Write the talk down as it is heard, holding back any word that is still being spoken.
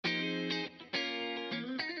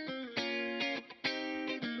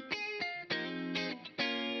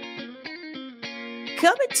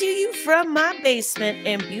Coming to you from my basement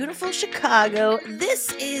in beautiful Chicago,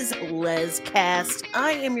 this is LesCast.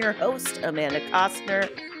 I am your host, Amanda Costner.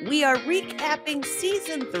 We are recapping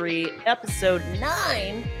Season 3, Episode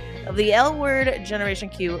 9 of the L Word Generation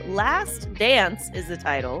Q. Last Dance is the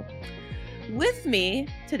title. With me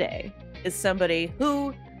today is somebody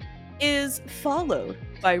who is followed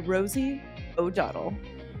by Rosie O'Donnell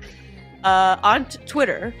on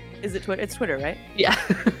Twitter. Is it Twitter? It's Twitter, right? Yeah.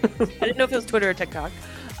 I didn't know if it was Twitter or TikTok.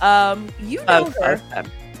 You know her.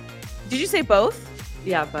 Did you say both?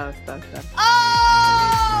 Yeah, both.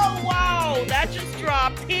 Oh, wow. That just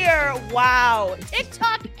dropped here. Wow.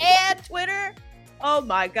 TikTok and Twitter? Oh,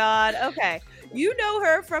 my God. Okay. You know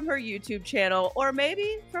her from her YouTube channel or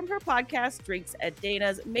maybe from her podcast, Drinks at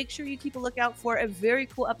Dana's. Make sure you keep a lookout for a very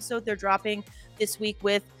cool episode they're dropping this week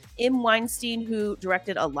with Im Weinstein, who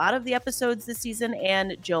directed a lot of the episodes this season,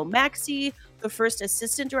 and Jill Maxey, the first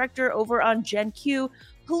assistant director over on Gen Q.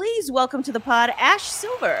 Please welcome to the pod, Ash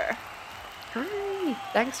Silver. Hi.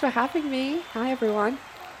 Thanks for having me. Hi, everyone.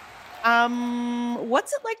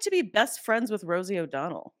 What's it like to be best friends with Rosie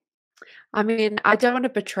O'Donnell? I mean, I don't want to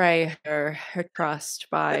betray her trust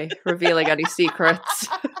by revealing any secrets.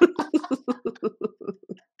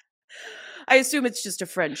 I assume it's just a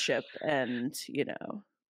friendship and, you know.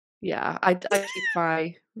 Yeah, I keep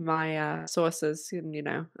my sources,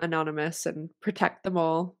 anonymous and protect them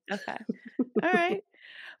all. Okay. All right.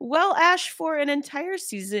 Well, Ash, for an entire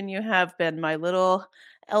season, you have been my little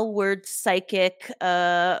L Word psychic.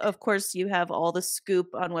 Of course, you have all the scoop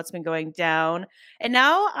on what's been going down. And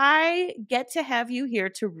now I get to have you here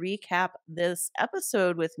to recap this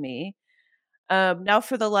episode with me. Now,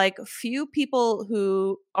 for the few people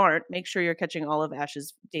who aren't, make sure you're catching all of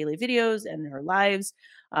Ash's daily videos and her lives.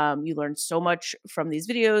 You learn so much from these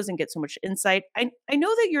videos and get so much insight. I know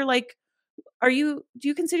that you're do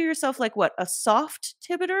you consider yourself a soft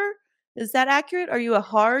Tibeter? Is that accurate? Are you a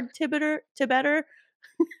hard Tibeter?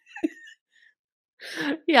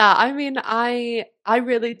 Yeah, I mean, I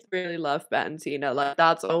really, really love Bentina. Like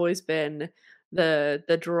that's always been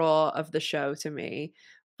the draw of the show to me.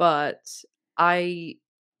 But I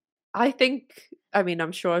think, I mean,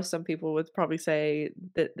 I'm sure some people would probably say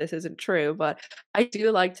that this isn't true, but I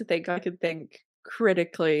do like to think I can think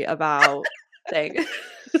critically about things.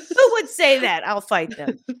 Who would say that? I'll fight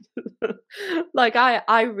them. Like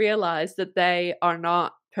I realize that they are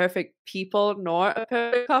not perfect people nor a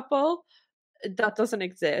perfect couple. That doesn't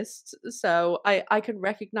exist. So I can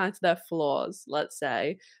recognize their flaws, let's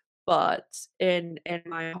say. But in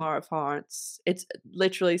my heart of hearts, it's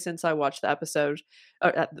literally since I watched the episode,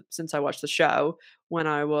 or since I watched the show when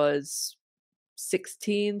I was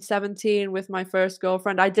 16, 17 with my first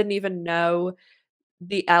girlfriend. I didn't even know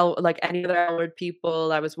any other L Word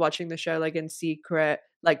people. I was watching the show in secret.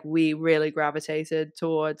 Like we really gravitated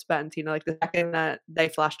towards Bet and Tina. Like the second that they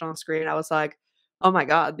flashed on screen, I was like, oh my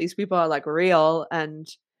God, these people are real. And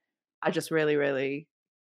I just really, really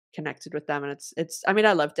connected with them. And it's I mean,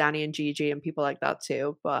 I love Danny and Gigi and people like that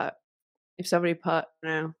too. But if somebody put,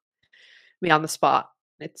 me on the spot,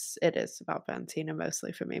 it is about Valentina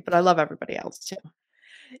mostly for me. But I love everybody else too.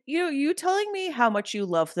 You telling me how much you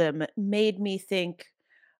love them made me think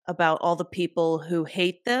about all the people who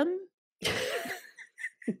hate them.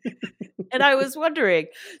 And I was wondering,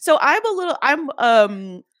 so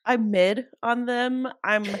I'm mid on them.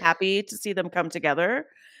 I'm happy to see them come together,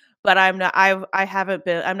 but I'm not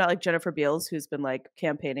like Jennifer Beals, who's been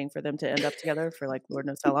campaigning for them to end up together for Lord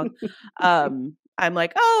knows how long. I'm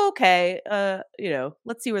like, oh, okay.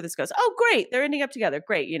 Let's see where this goes. Oh, great. They're ending up together.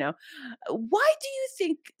 Great. Why do you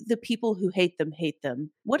think the people who hate them hate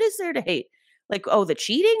them? What is there to hate? The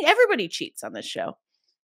cheating? Everybody cheats on this show.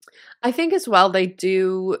 I think as well they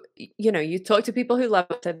do, you talk to people who love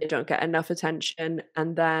it and they don't get enough attention,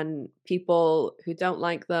 and then people who don't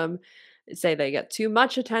like them say they get too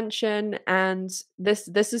much attention. And this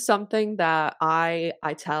is something that I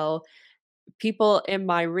tell people in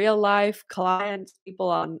my real life, clients, people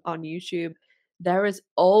on YouTube. There is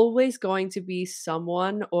always going to be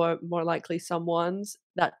someone, or more likely someones,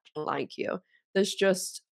 that don't like you. There's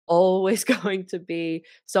just always going to be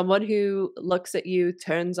someone who looks at you,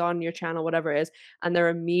 turns on your channel, whatever it is, and they're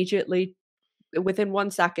immediately, within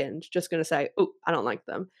 1 second, just going to say, oh, I don't like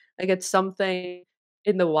them. It's something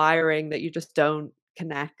in the wiring that you just don't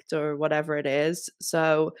connect or whatever it is.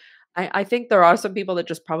 So I think there are some people that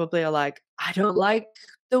just probably are like, I don't like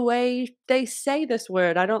the way they say this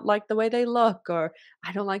word. I don't like the way they look, or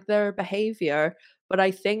I don't like their behavior. But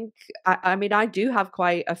I think, I mean, I do have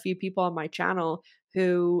quite a few people on my channel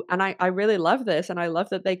who, and I really love this, and I love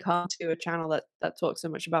that they come to a channel that talks so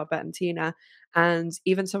much about Bet and Tina, and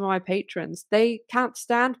even some of my patrons, they can't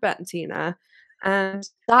stand Bet and Tina, and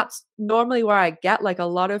that's normally where I get like a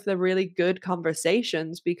lot of the really good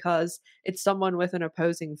conversations because it's someone with an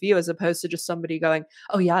opposing view as opposed to just somebody going,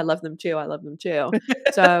 "Oh yeah, I love them too. I love them too."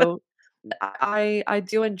 So I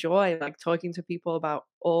do enjoy like talking to people about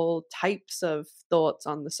all types of thoughts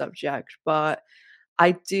on the subject, but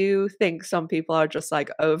I do think some people are just like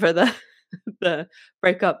over the the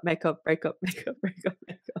breakup, makeup, breakup, makeup, breakup,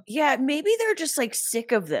 makeup. Yeah, maybe they're just, like,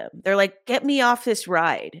 sick of them. They're like, "Get me off this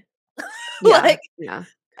ride." Yeah, Like, yeah.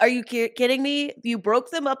 are you kidding me? You broke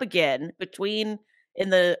them up again in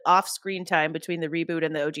the off-screen time between the reboot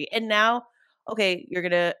and the OG, and now, okay, you're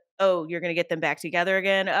gonna get them back together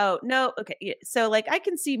again? Oh, no, okay, yeah, so, like, I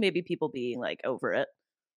can see maybe people being, like, over it.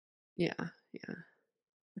 Yeah, yeah.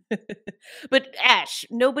 But Ash,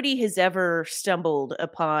 nobody has ever stumbled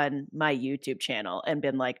upon my YouTube channel and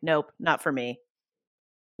been like, "Nope, not for me."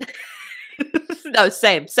 No,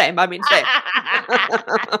 same, same. I mean, same.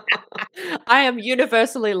 I am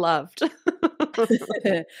universally loved.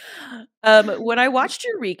 When I watched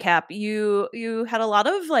your recap, you had a lot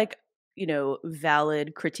of, like,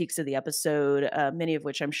 valid critiques of the episode, many of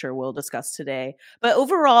which I'm sure we'll discuss today. But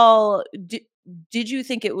overall, did you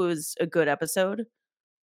think it was a good episode?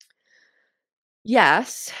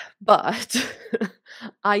 Yes, but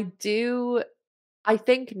I do I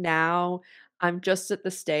think now I'm just at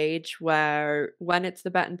the stage where when it's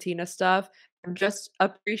the Bet and Tina stuff, I'm just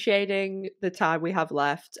appreciating the time we have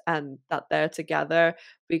left and that they're together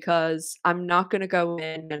because I'm not going to go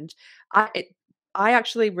in and I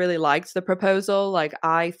actually really liked the proposal. Like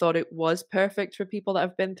I thought it was perfect for people that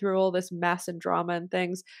have been through all this mess and drama and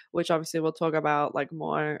things, which obviously we'll talk about like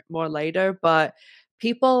more later, but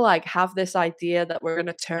people like have this idea that we're going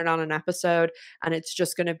to turn on an episode and it's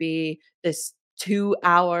just going to be this 2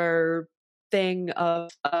 hour thing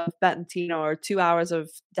of Bet and Tina or 2 hours of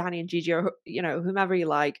Danny and Gigi or whomever you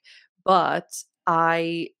like. But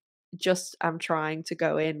I just am trying to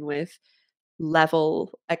go in with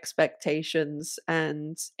level expectations,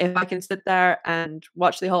 and if I can sit there and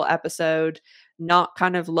watch the whole episode, not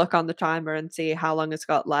kind of look on the timer and see how long it's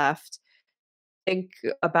got left, think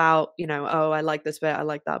about, oh, I like this bit, I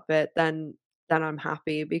like that bit, then I'm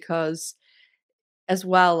happy because as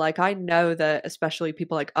well, like, I know that especially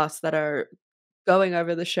people like us that are going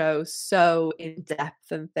over the show so in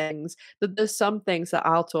depth and things, that there's some things that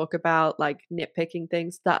I'll talk about, like nitpicking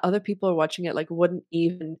things that other people are watching it, like, wouldn't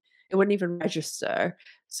even register.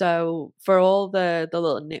 So, for all the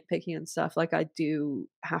little nitpicking and stuff, like, I do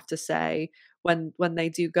have to say when they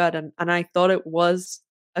do good, and I thought it was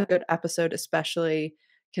a good episode, especially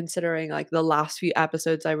considering, like, the last few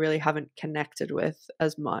episodes I really haven't connected with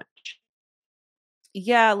as much.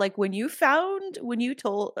 Yeah, like, when you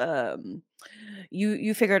told,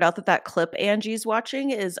 you figured out that that clip Angie's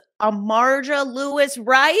watching is a Marja Lewis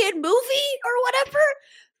Ryan movie or whatever,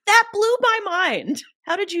 that blew my mind.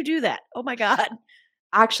 How did you do that? Oh my god.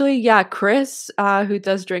 Actually, yeah, Chris, who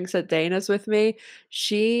does Drinks at Dana's with me,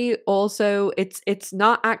 she also it's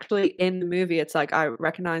not actually in the movie. It's like I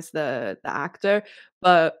recognize the actor,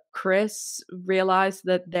 but Chris realized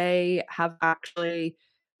that they have actually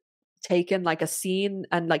taken like a scene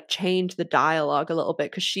and like changed the dialogue a little bit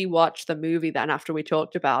because she watched the movie then after we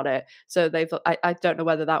talked about it. So I don't know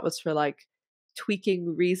whether that was for like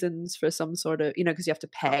tweaking reasons for some sort of, because you have to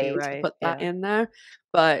pay to Copyright, put that yeah. in there.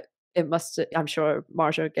 But it must I'm sure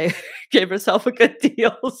Marja gave gave herself a good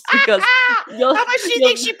deal because you'll How much do you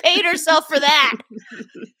think you'll she paid herself for that?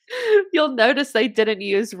 you'll notice they didn't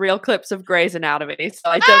use real clips of Grey's Anatomy, so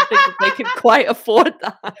I don't think that they can quite afford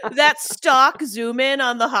that. That stock zoom in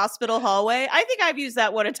on the hospital hallway, I think I've used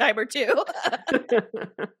that one a time or two.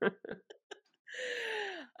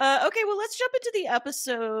 Okay, well, let's jump into the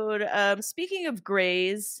episode. Speaking of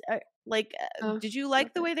Grays, Oh, did you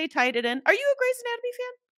like the okay. way they tied it in? Are you a Grey's Anatomy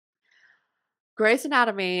fan? Grey's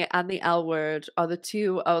Anatomy and The L Word are the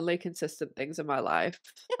 2 only consistent things in my life,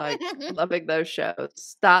 like, loving those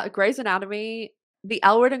shows. That Grey's Anatomy The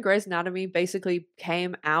L Word and Grey's Anatomy basically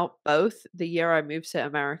came out both the year I moved to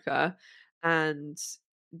America, and,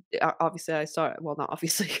 obviously I started well, not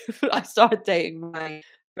obviously, I started dating my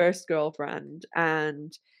first girlfriend,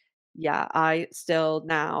 and, yeah, I still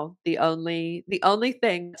now the only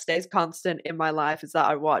thing that stays constant in my life is that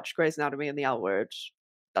I watch Grey's Anatomy and The L Word.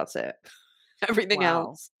 That's it. Everything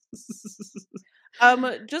Wow. else.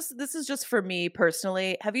 Just this is just for me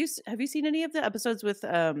personally. Have you seen any of the episodes with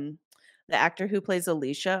the actor who plays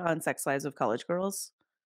Alicia on Sex Lives of College Girls,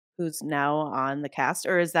 who's now on the cast,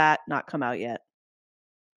 or is that not come out yet?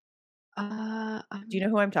 Do you I'm know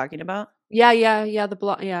who I'm talking about? yeah, yeah, yeah, the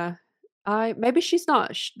blonde yeah. I maybe she's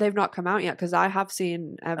not they've not come out yet because I have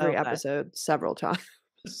seen every Okay. episode several times.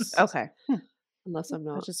 Okay. Unless I'm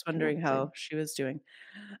I was not just wondering how connecting. she was doing.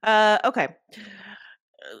 Okay.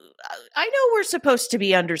 I know we're supposed to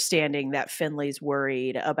be understanding that Finley's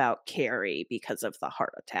worried about Carrie because of the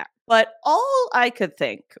heart attack, but all I could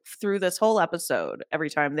think through this whole episode,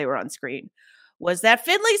 every time they were on screen, was that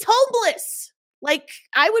Finley's homeless. Like,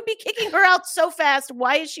 I would be kicking her out so fast.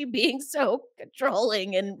 Why is she being so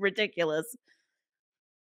controlling and ridiculous?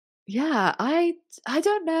 Yeah, I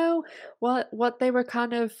don't know what they were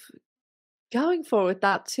kind of going for with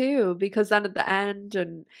that too, because then at the end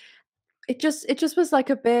and it just was like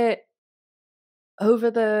a bit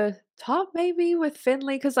over the top maybe with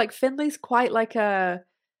Finley because like Finley's quite like a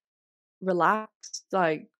relaxed,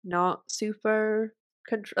 like not super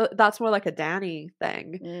control. That's more like a Danny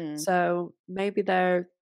thing. Mm. So maybe they're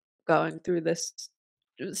going through this.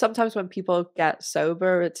 Sometimes when people get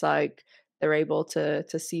sober, it's like they're able to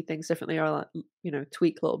see things differently or like,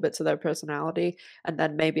 tweak little bits of their personality, and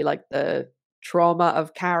then maybe like the trauma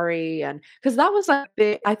of Carrie and because that was like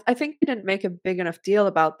big. I think they didn't make a big enough deal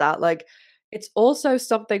about that. Like it's also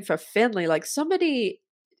something for Finley. Like somebody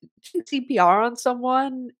doing CPR on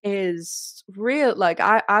someone is real. Like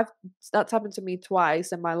I've that's happened to me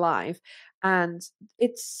twice in my life, and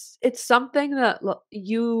it's something that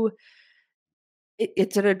you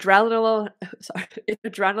it's an adrenaline sorry, it's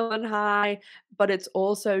adrenaline high, but it's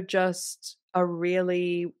also just a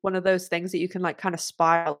really one of those things that you can like kind of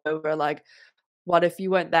spiral over. Like, what if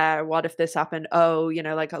you weren't there? What if this happened? Oh,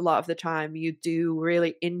 like a lot of the time you do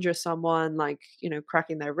really injure someone, like,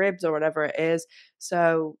 cracking their ribs or whatever it is.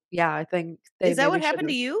 So yeah, I think they Is that maybe what should happened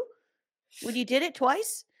to have. you when you did it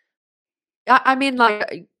twice? I mean,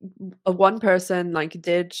 like, a one person, like,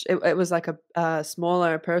 did it was, like, a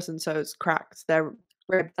smaller person, so it's cracked their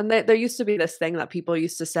rib and there used to be this thing that people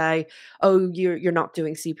used to say, "Oh, you're not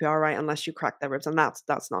doing CPR right unless you crack their ribs," and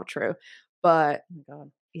that's not true. But, Oh my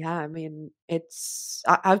god. yeah, I mean,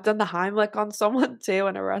 I've done the Heimlich on someone too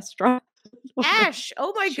in a restaurant. Ash,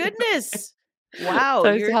 oh my Sure. goodness. Wow,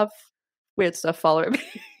 So to you're have weird stuff following me.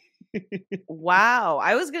 wow.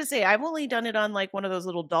 I was gonna say I've only done it on like one of those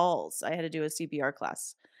little dolls. I had to do a CPR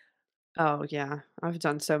class. Oh, yeah. I've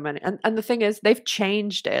done so many. And the thing is, they've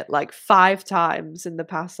changed it like 5 times in the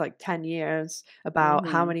past, like, 10 years about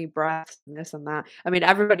how Mhm. many breaths and this and that. I mean,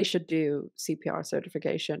 everybody should do CPR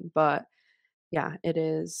certification, but yeah, I it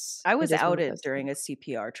was is one of outed those things. during a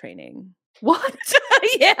CPR training. What?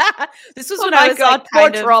 Yeah. This was Oh when I my was like god, poor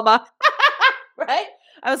kind of trauma. right?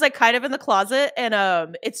 I was like kind of in the closet and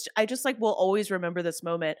it's I just like will always remember this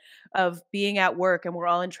moment of being at work and we're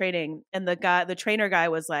all in training and the trainer guy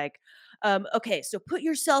was like okay, so put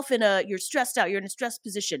yourself in a you're stressed out, you're in a stressed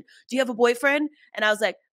position. Do you have a boyfriend? And I was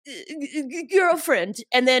like girlfriend.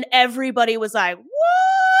 And then everybody was like, "What?"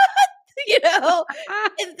 You know?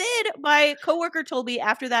 And then my coworker told me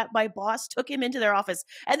after that my boss took him into their office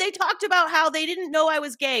and they talked about how they didn't know I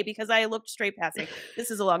was gay because I looked straight passing.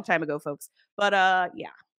 This is a long time ago, folks. But yeah,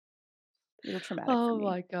 a little traumatic for Oh me.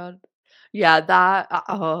 my god. Yeah, that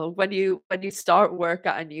oh, when you start work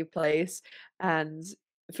at a new place and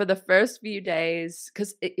for the first few days,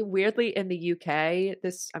 because weirdly in the UK,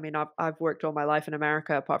 this I mean I've worked all my life in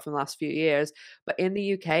America apart from the last few years, but in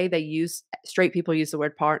the UK they use straight people use the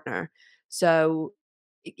word partner, so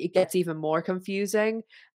it gets even more confusing.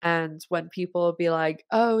 And when people will be like,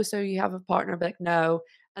 "Oh, so you have a partner?" I'll be like, "No,"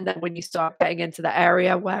 and then when you start getting into the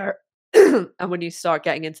area where and when you start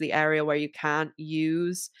getting into the area where you can't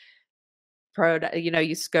use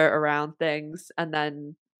you skirt around things and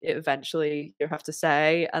then eventually you have to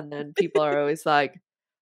say, and then people are always like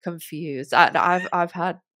confused. I've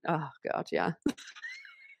had oh god, yeah.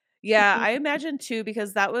 Yeah, I imagine too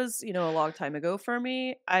because that was, a long time ago for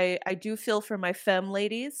me. I do feel for my femme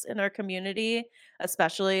ladies in our community,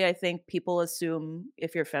 especially I think people assume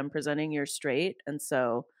if you're femme presenting you're straight and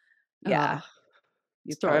so yeah, Oh,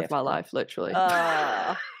 you story probably of have my to life, literally.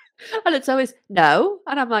 uh And it's always no,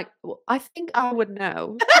 and I'm like, well, I think I would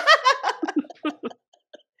know.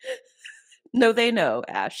 No, they know,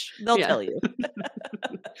 Ash. They'll Yeah. tell you.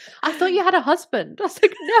 I thought you had a husband. I was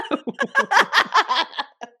like, no.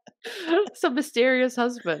 Some mysterious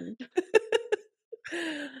husband.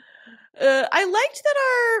 I liked that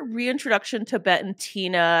our reintroduction to Bet and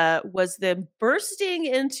Tina was them bursting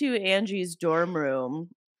into Angie's dorm room,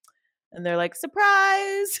 and they're like,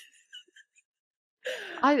 "Surprise!"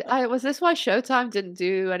 I was this why Showtime didn't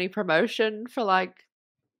do any promotion for like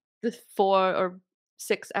the 4 or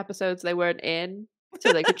 6 episodes they weren't in,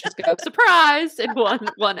 so they could just go surprise in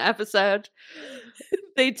one episode.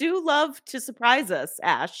 They do love to surprise us,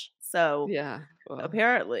 Ash. So Yeah. Well,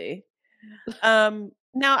 apparently.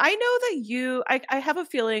 Now I know that I have a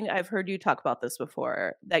feeling I've heard you talk about this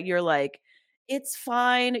before, that you're like, it's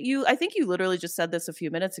fine. I think you literally just said this a few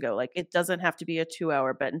minutes ago. Like, it doesn't have to be a 2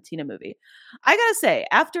 hour Bet and Tina movie. I gotta say,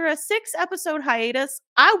 after a 6 episode hiatus,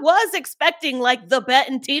 I was expecting like the Bet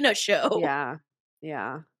and Tina show. yeah.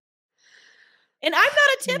 Yeah. And I'm not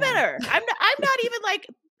a Yeah. Timiter. I'm not even like,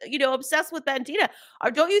 obsessed with Bet and Tina.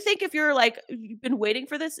 Or don't you think if you're like you've been waiting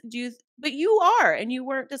for this, but you are and you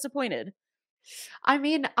weren't disappointed. I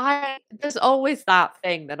mean, I there's always that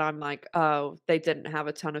thing that I'm like, "Oh, they didn't have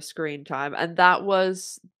a ton of screen time," and that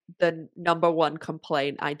was the number one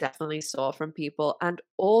complaint I definitely saw from people, and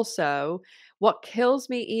also, what kills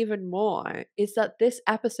me even more is that this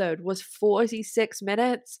episode was 46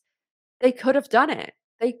 minutes. They could have done it.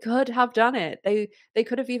 They could have done it. They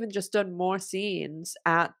could have even just done more scenes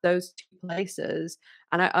at those 2 places,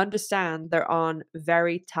 and I understand they're on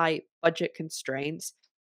very tight budget constraints,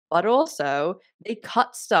 but also they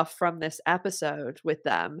cut stuff from this episode with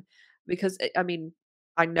them because I mean,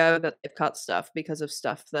 I know that they've cut stuff because of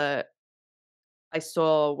stuff that I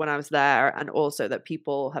saw when I was there and also that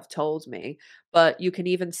people have told me. But you can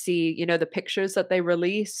even see, the pictures that they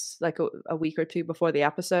release like a week or two before the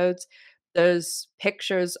episodes. There's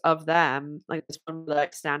pictures of them, like this one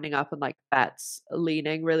like standing up and like Bets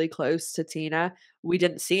leaning really close to Tina. We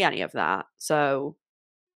didn't see any of that. So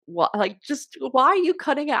what like just why are you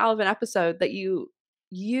cutting it out of an episode that you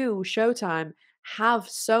Showtime have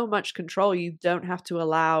so much control? You don't have to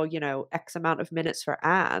allow, X amount of minutes for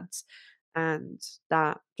ads. And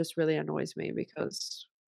that just really annoys me because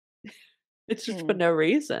it's just for Hmm. no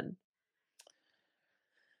reason.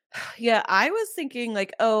 Yeah, I was thinking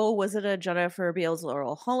like, oh, was it a Jennifer Beals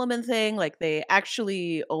Laurel Holloman thing? Like they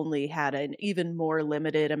actually only had an even more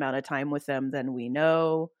limited amount of time with them than we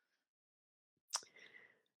know.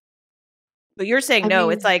 But you're saying I no,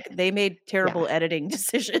 it's mean, like they made yeah. terrible editing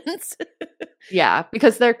decisions. Yeah,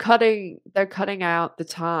 because they're cutting out the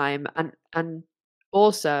time and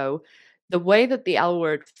also the way that the L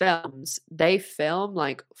Word films, they film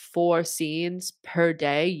like 4 scenes per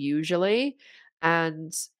day usually,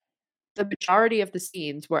 and the majority of the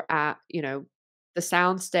scenes were at, the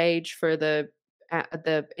sound stage for the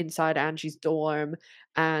inside Angie's dorm,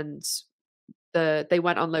 and they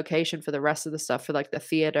went on location for the rest of the stuff for like the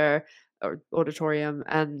theater or auditorium,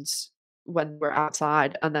 and when we're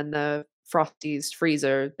outside, and then the Frosty's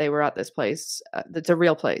freezer, they were at this place that's a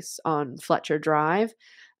real place on Fletcher Drive,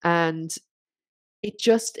 and it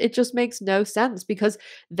just makes no sense because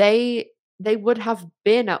they would have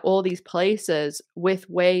been at all these places with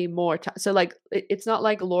way more time. So like it's not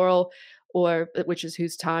like Laurel or which is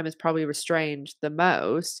whose time is probably restrained the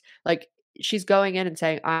most. Like she's going in and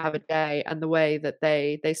saying I have a day, and the way that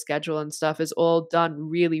they schedule and stuff is all done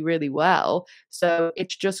really really well. So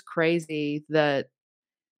it's just crazy that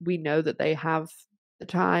we know that they have the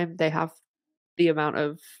time, they have the amount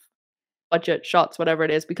of budget shots, whatever it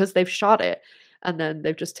is, because they've shot it and then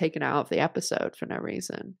they've just taken it out of the episode for no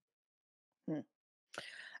reason.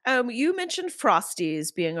 Hmm. You mentioned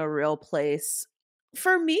Frosty's being a real place.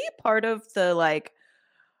 For me, part of the like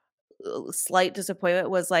slight disappointment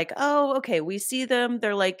was like, oh, okay, we see them.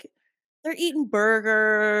 They're eating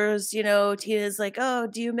burgers. Tina's like, oh,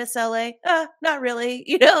 do you miss LA? Not really.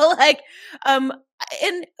 Like, um,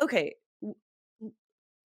 and okay,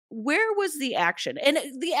 where was the action? And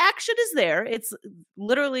the action is there. It's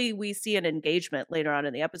literally we see an engagement later on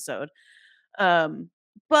in the episode. Um,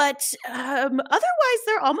 but otherwise,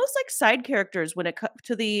 they're almost like side characters when it comes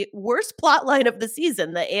to the worst plot line of the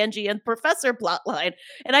season, the Angie and Professor plot line.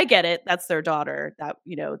 And I get it; that's their daughter. That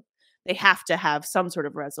they have to have some sort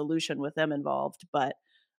of resolution with them involved. But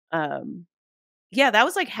um, yeah, that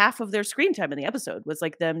was like half of their screen time in the episode was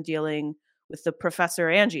like them dealing with the Professor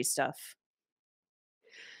Angie stuff.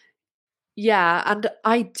 Yeah, and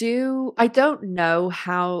I don't know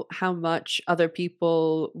how much other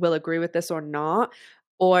people will agree with this or not,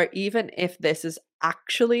 or even if this is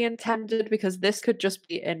actually intended, because this could just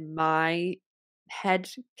be in my head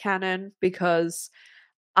canon, because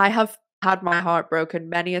I have had my heart broken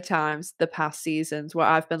many a times the past seasons where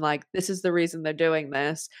I've been like, this is the reason they're doing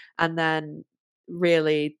this. And then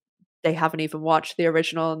really they haven't even watched the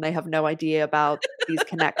original and they have no idea about these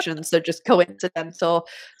connections. They're just coincidental.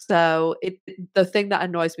 So the thing that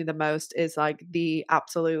annoys me the most is like the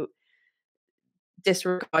absolute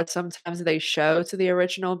disregard sometimes they show to the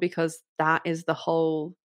original, because that is the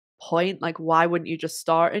whole point. Like, why wouldn't you just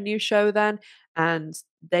start a new show then? And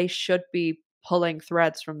they should be pulling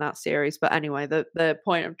threads from that series. But anyway, the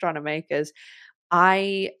point I'm trying to make is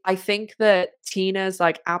I think that Tina's,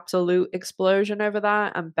 like, absolute explosion over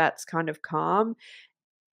that and Bet's kind of calm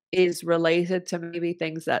is related to maybe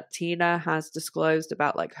things that Tina has disclosed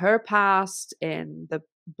about, like, her past in the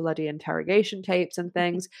bloody interrogation tapes and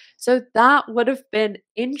things. So that would have been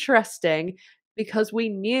interesting because we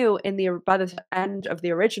knew in the by the end of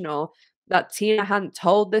the original that Tina hadn't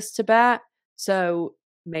told this to Bet. So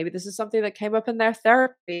maybe this is something that came up in their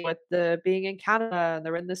therapy with the being in Canada and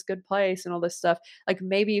they're in this good place and all this stuff. Like,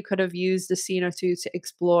 maybe you could have used a scene or two to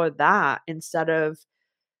explore that instead of,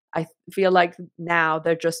 I feel like now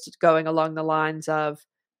they're just going along the lines of,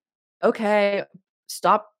 "Okay,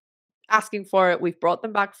 stop asking for it. We've brought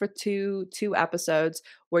them back for two episodes.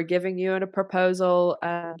 We're giving you a proposal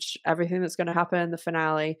and everything that's gonna happen in the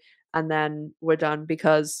finale, and then we're done,"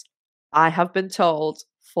 because I have been told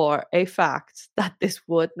for a fact that this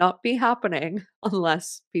would not be happening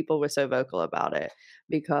unless people were so vocal about it,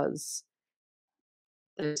 because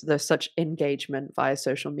there's such engagement via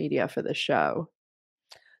social media for the show.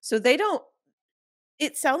 So they don't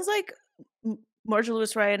it sounds like Marcia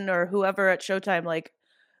Lewis Ryan or whoever at Showtime, like,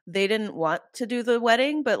 they didn't want to do the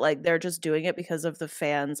wedding, but, like, they're just doing it because of the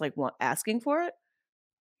fans, like, asking for it?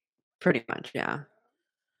 Pretty much, yeah.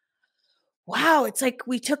 Wow, it's like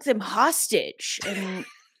we took them hostage and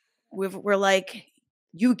we're like,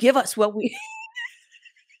 "You give us what we."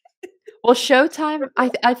 Well, Showtime,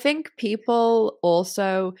 I think people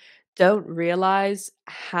also don't realize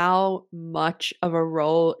how much of a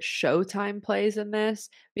role Showtime plays in this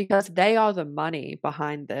because they are the money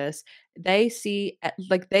behind this. They see,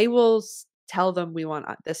 like, they will tell them, we want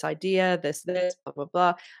this idea, this, blah, blah,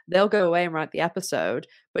 blah. They'll go away and write the episode,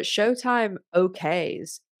 but Showtime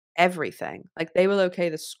okays everything. Like, they will okay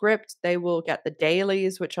the script, they will get the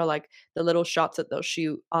dailies, which are like the little shots that they'll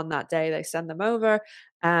shoot on that day, they send them over,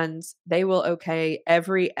 and they will okay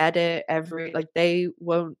every edit, every, like, they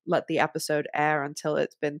won't let the episode air until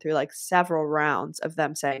it's been through like several rounds of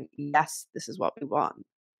them saying, "Yes, this is what we want."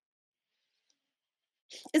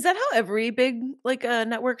 Is that how every big, like,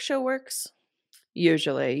 network show works?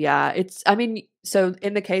 Usually, yeah. It's, I mean, so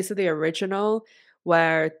in the case of the original,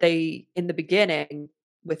 where they, in the beginning,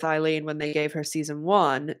 with Eileen, when they gave her season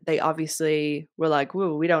 1, they obviously were like,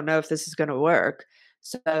 "Ooh, we don't know if this is gonna work."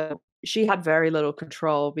 So, she had very little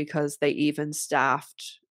control because they even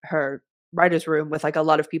staffed her writer's room with, like, a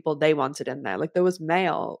lot of people they wanted in there. Like, there was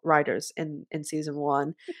male writers in season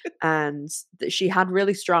 1, and she had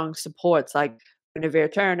really strong supports, like Guinevere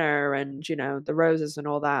Turner and, the Roses and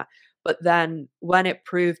all that. But then when it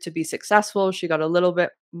proved to be successful, she got a little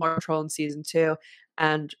bit more control in season 2,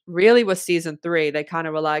 and really with season 3, they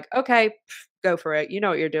kinda were like, "Okay, go for it, you know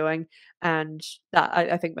what you're doing," and that,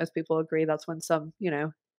 I think most people agree that's when some,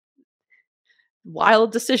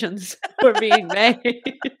 wild decisions were being made.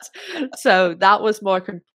 So that was more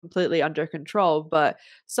completely under control, but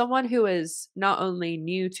someone who is not only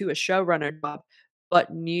new to a showrunner job,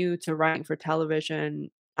 but new to writing for television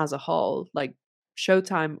as a whole, like,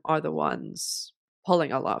 Showtime are the ones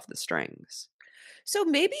pulling a lot of the strings. So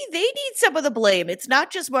maybe they need some of the blame. It's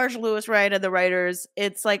not just Marcia Lewis Ryan and the writers.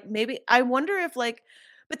 It's like maybe I wonder if like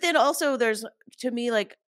but then also there's to me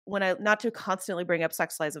like when I not to constantly bring up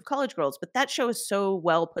Sex Lives of College Girls, but that show is so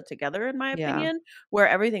well put together in my Yeah. opinion, where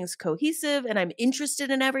everything's cohesive and I'm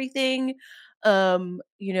interested in everything.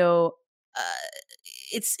 You know, uh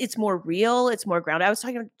it's more real, it's more grounded. I was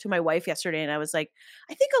talking to my wife yesterday and I was like,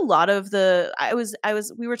 I think a lot of the I was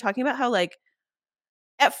we were talking about how like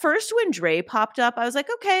at first, when Dre popped up, I was like,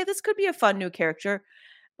 "Okay, this could be a fun new character."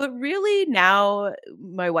 But really now,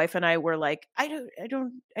 my wife and I were like, I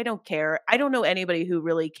don't care. I don't know anybody who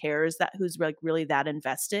really cares that who's, like, really that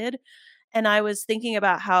invested. And I was thinking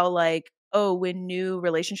about how, like, oh, when new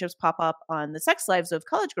relationships pop up on the sex lives of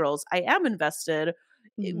college girls, I am invested,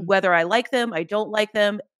 Mhm. whether I like them, I don't like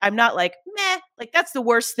them. I'm not like, "Meh," like, that's the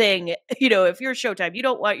worst thing, if you're Showtime, you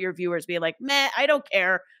don't want your viewers being like, "Meh, I don't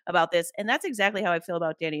care about this," and that's exactly how I feel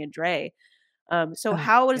about Danny and Dre. So Oh,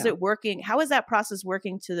 how is yeah. it working? How is that process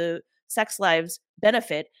working to the sex lives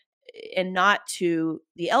benefit and not to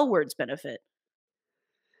the L words benefit?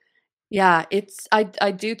 Yeah,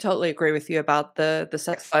 I do totally agree with you about the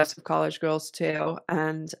sex lives of college girls too.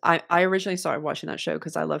 And I originally started watching that show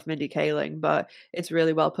because I love Mindy Kaling, but it's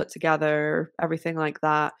really well put together, everything like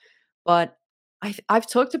that. But I've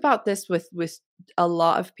talked about this with a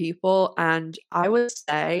lot of people, and I would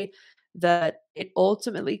say that it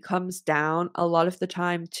ultimately comes down a lot of the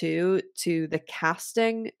time to the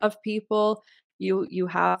casting of people. You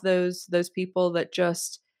have those people that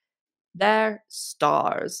just they're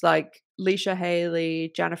stars. Like Leisha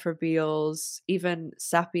Haley, Jennifer Beals, even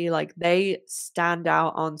Seppi, like they stand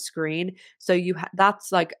out on screen. So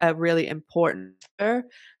that's like a really important factor.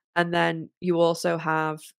 And then you also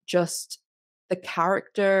have just the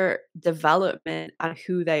character development and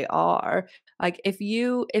who they are. Like if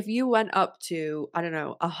you went up to, I don't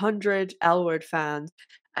know, 100 Elwood fans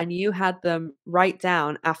and you had them write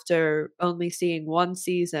down after only seeing one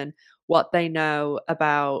season what they know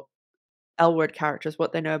about L Word characters,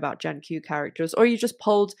 what they know about Gen Q characters, or you just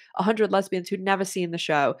polled 100 lesbians who'd never seen the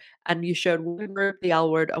show and you showed one group the L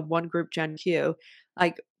Word and one group Gen Q,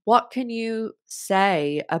 like, what can you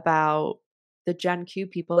say about the Gen Q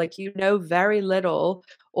people? Like, you know very little,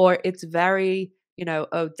 or it's very,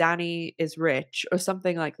 oh, Danny is rich or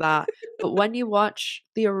something like that. But when you watch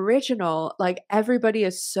the original, like, everybody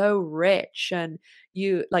is so rich and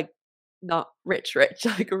you like not rich, rich,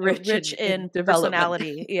 like rich Rich in in development.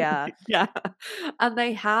 personality. Yeah. Yeah. And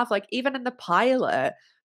they have, like, even in the pilot,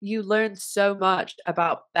 you learn so much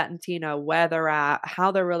about Bette and Tina, where they're at,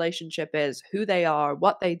 how their relationship is, who they are,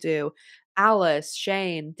 what they do. Alice,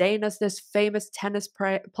 Shane, Dana's this famous tennis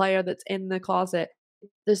player that's in the closet.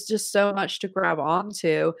 There's just so much to grab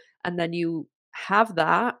onto. And then you have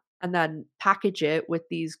that and then package it with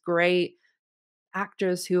these great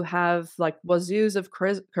actors who have like wazoos of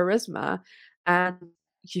charisma, and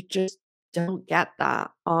you just don't get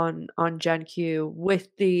that on Gen Q, with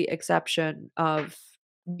the exception of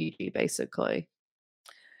Gigi, basically.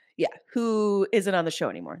 Yeah. Who isn't on the show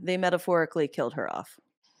anymore. They metaphorically killed her off.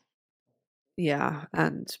 Yeah,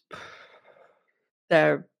 and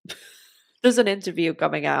there there's an interview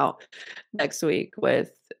coming out next week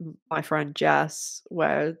with my friend Jess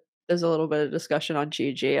where there's a little bit of discussion on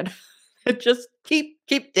Gigi, and just keep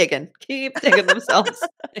digging themselves.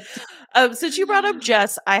 Since you brought up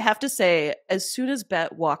Jess, I have to say, as soon as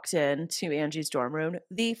Bette walked into Angie's dorm room,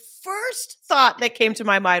 the first thought that came to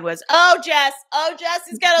my mind was, oh, Jess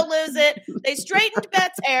is gonna lose it. They straightened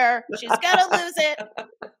Bette's hair. She's gonna lose it.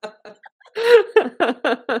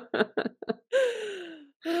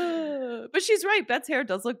 But she's right. Bette's hair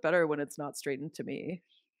does look better when it's not straightened to me.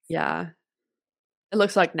 Yeah. It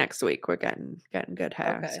looks like next week we're getting good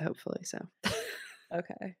hair, Okay. so hopefully so.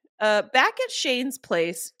 Okay. Back at Shane's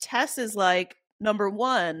place, Tess is like, number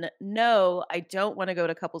one, no, I don't want to go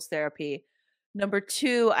to couples therapy. Number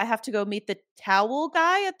two, I have to go meet the towel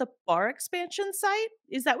guy at the bar expansion site.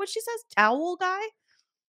 Is that what she says? Towel guy?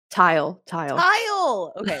 Tile.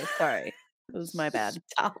 Tile. Okay, sorry. It was my bad.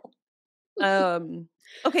 Towel.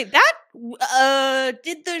 Okay, that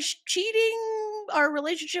did the cheating, our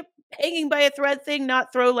relationship hanging by a thread thing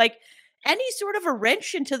not throw like any sort of a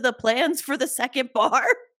wrench into the plans for the second bar?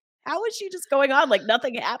 How is she just going on like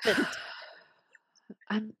nothing happened?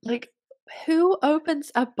 And like, who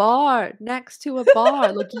opens a bar next to a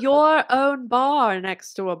bar? Like your own bar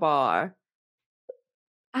next to a bar.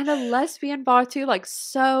 And a lesbian bar too, like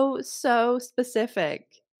so specific.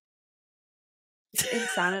 It's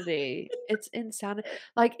insanity. It's insanity.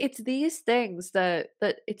 Like, it's these things that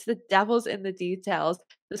it's the devil's in the details.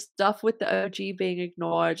 The stuff with the OG being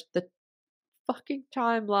ignored, the fucking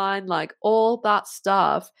timeline, like all that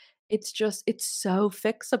stuff. It's so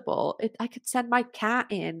fixable. I could send my cat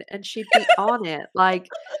in and she'd be on it. Like,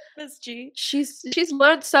 Miss G. she's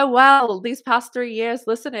learned so well these past 3 years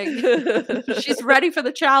listening. She's ready for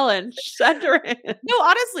the challenge. Send her in. No,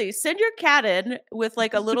 honestly, send your cat in with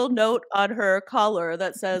like a little note on her collar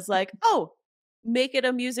that says like, "Oh, make it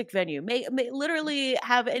a music venue. Literally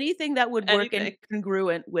have anything that would work and Anything.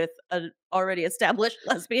 congruent with an already established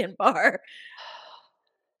lesbian bar."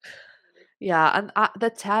 Yeah, and the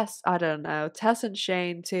Tess, I don't know, Tess and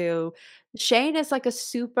Shane too. Shane is like a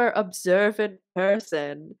super observant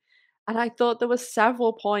person, and I thought there was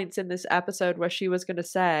several points in this episode where she was gonna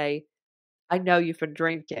say, "I know you've been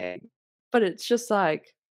drinking," but it's just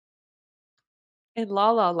like in La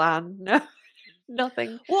La Land, no,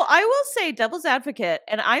 nothing. Well, I will say devil's advocate,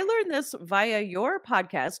 and I learned this via your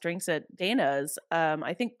podcast, Drinks at Dana's.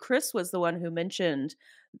 I think Chris was the one who mentioned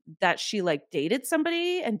that she like dated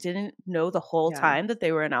somebody and didn't know the whole Yeah. time that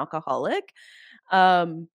they were an alcoholic.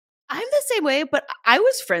 I'm the same way, but I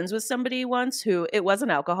was friends with somebody once who it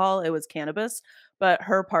wasn't alcohol, it was cannabis, but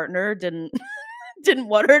her partner didn't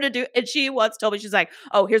want her to do, and she once told me, she's like,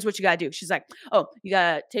 oh, here's what you gotta do. She's like, oh, you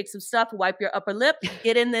gotta take some stuff, wipe your upper lip,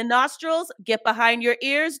 get in the nostrils, get behind your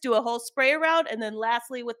ears, do a whole spray around, and then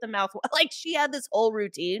lastly with the mouth. Like, she had this whole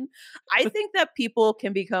routine. I think that people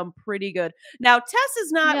can become pretty good. Now Tess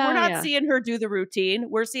is not, we're not Yeah. seeing her do the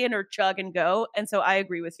routine, we're seeing her chug and go. And so I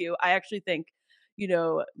agree with you. I actually think,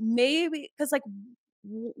 maybe because like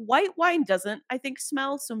white wine doesn't, I think,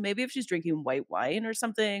 smell. So maybe if she's drinking white wine or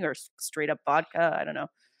something, or straight up vodka, I don't know.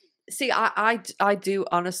 See, I do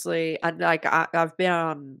honestly, and like I've been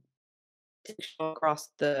on across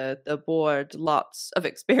the board lots of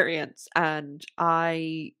experience, and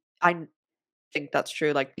I think that's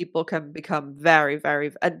true. Like people can become very,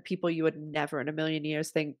 very, and people you would never in a million years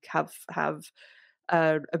think have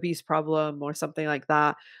an abuse problem or something like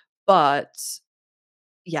that. But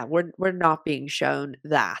yeah, we're not being shown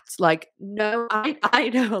that. Like, no, I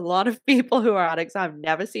know a lot of people who are addicts. I've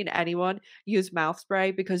never seen anyone use mouth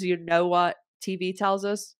spray because you know what TV tells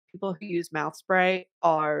us? People who use mouth spray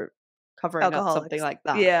are covering up something Alcoholics. like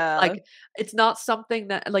that. Yeah. Like, it's not something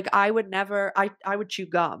that like I would never I would chew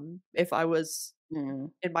gum if I was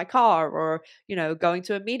Mm. in my car or, going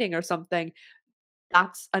to a meeting or something.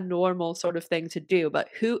 That's a normal sort of thing to do, but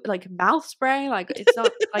who like mouth spray? Like, it's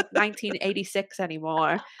not like 1986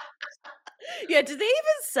 anymore. Yeah, do they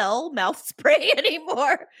even sell mouth spray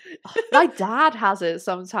anymore? My dad has it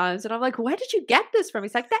sometimes, and I'm like, "Where did you get this from?"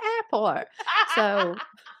 He's like, "The airport." So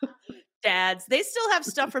Dads, they still have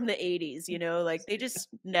stuff from the 80s, like they just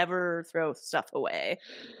never throw stuff away.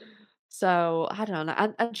 so I don't know,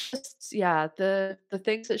 and just yeah, the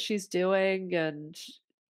things that she's doing and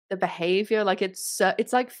the behavior, like it's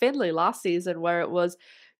like Finley last season where it was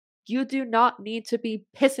you do not need to be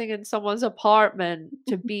pissing in someone's apartment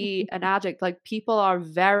to be an addict. Like people are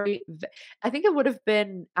I think it would have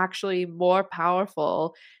been actually more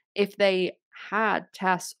powerful if they had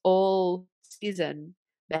Tess all season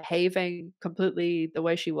behaving completely the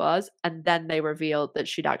way she was, and then they revealed that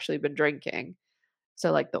she'd actually been drinking.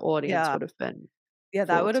 So like the audience Yeah. would have been Yeah,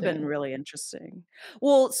 that fooled would have been too. really interesting.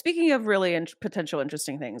 Well, speaking of really potential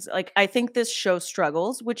interesting things, like I think this show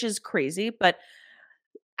struggles, which is crazy, but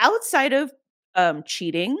outside of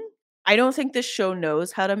cheating, I don't think this show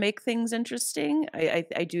knows how to make things interesting. I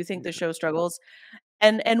do think the Yeah. show struggles.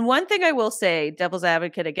 And one thing I will say, devil's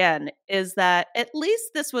advocate again, is that at least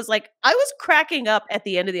this was like I was cracking up at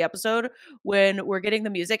the end of the episode when we're getting the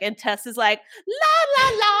music and Tess is like, la la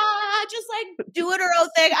la, just like doing her own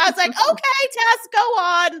thing. I was like, okay, Tess, go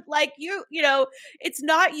on. Like it's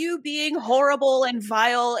not you being horrible and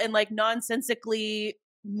vile and like nonsensically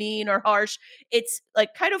mean or harsh. It's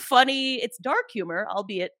like kind of funny. It's dark humor,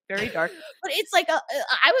 albeit very dark, but it's like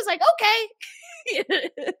I was like,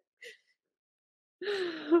 okay.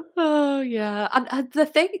 Oh yeah, and the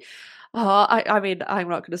thing, I mean, I'm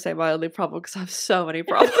not going to say my only problem because I have so many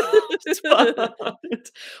problems. But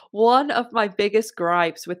one of my biggest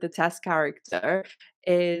gripes with the Tess character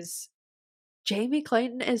is Jamie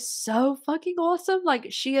Clayton is so fucking awesome. Like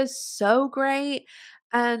she is so great,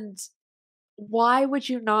 and why would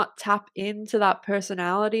you not tap into that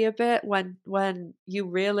personality a bit when you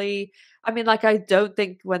really? I mean, like I don't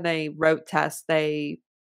think when they wrote Tess they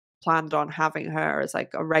planned on having her as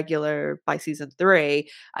like a regular by season 3.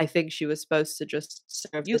 I think she was supposed to just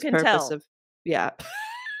serve You this can purpose tell. of yeah,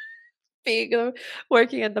 being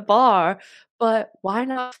working in the bar. But why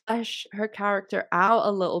not flesh her character out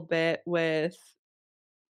a little bit with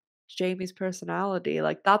Jamie's personality?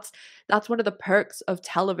 Like that's one of the perks of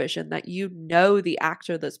television that the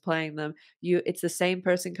actor that's playing them. It's the same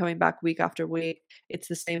person coming back week after week. It's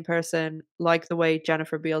the same person, like the way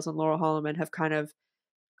Jennifer Beals and Laura Holloman have kind of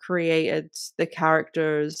created the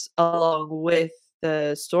characters along with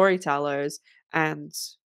the storytellers. And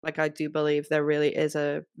like I do believe there really is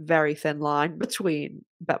a very thin line between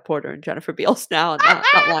Bette Porter and Jennifer Beals now, and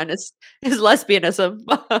that line is lesbianism.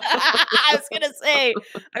 I was gonna say,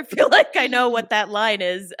 I feel like I know what that line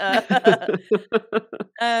is.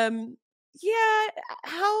 Yeah.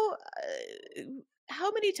 How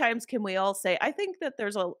many times can we all say? I think that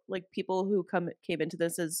there's like people who came into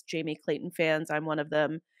this as Jamie Clayton fans. I'm one of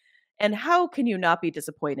them. And how can you not be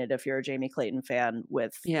disappointed if you're a Jamie Clayton fan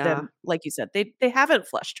with Yeah. them? Like you said, they haven't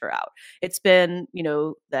fleshed her out. It's been,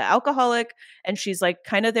 the alcoholic, and she's like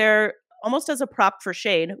kind of there almost as a prop for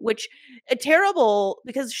Shane, which terrible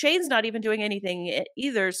because Shane's not even doing anything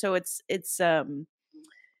either. So it's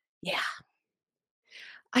yeah.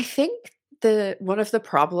 I think the one of the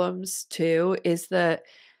problems too is that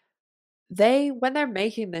when they're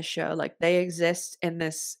making this show, like they exist in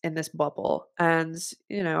this bubble. And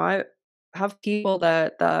I have people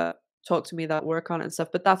that talk to me that work on it and stuff,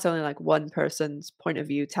 but that's only like one person's point of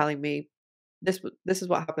view telling me this is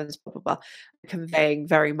what happens, blah blah blah, conveying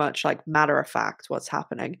very much like matter of fact what's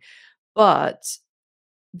happening. But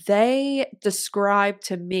they described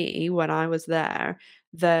to me when I was there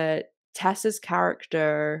that Tessa's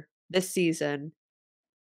character this season,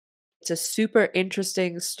 it's a super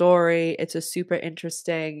interesting story. It's a super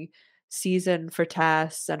interesting season for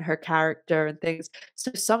Tess and her character and things.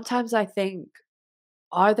 So sometimes I think,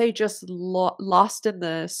 are they just lost in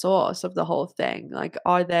the source of the whole thing? Like,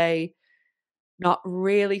 are they not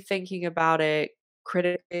really thinking about it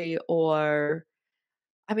critically? Or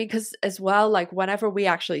I mean, because as well, like whenever we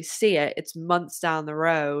actually see it, it's months down the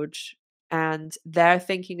road, and they're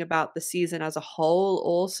thinking about the season as a whole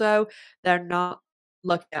also. They're not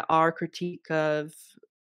looking at our critique of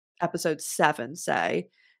episode 7, say.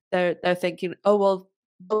 They're thinking, "Oh, well,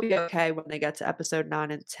 they'll be okay when they get to episode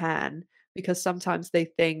 9 and 10," because sometimes they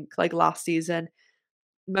think, like last season,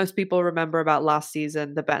 most people remember about last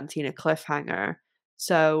season, the Ben and Tina cliffhanger.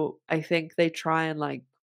 So I think they try and like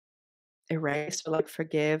erase or like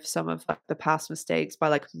forgive some of like the past mistakes by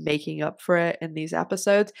like making up for it in these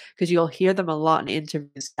episodes, because you'll hear them a lot in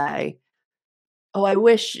interviews say, "Oh, I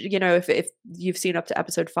wish, if you've seen up to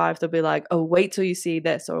episode 5, they'll be like, "Oh, wait till you see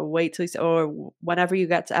this," or "Wait till you see," or whenever you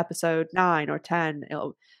get to episode 9 or 10,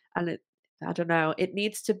 it'll and it I don't know, it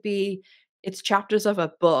needs to be it's chapters of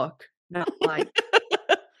a book, not like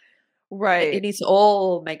it Right. needs to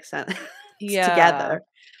all make sense Yeah. together.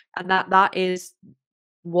 And that is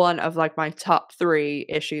one of like my top 3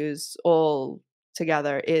 issues all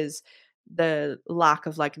together, is the lack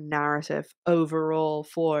of like narrative overall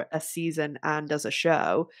for a season and as a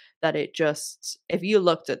show. That it just, if you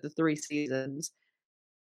looked at the 3 seasons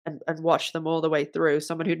and watched them all the way through,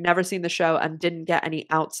 someone who'd never seen the show and didn't get any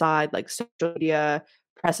outside like social media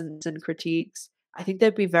presence and critiques, I think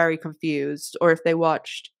they'd be very confused. Or if they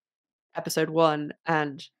watched episode 1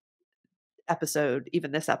 and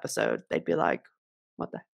even this episode, they'd be like,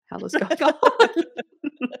 "What the hell is going on?"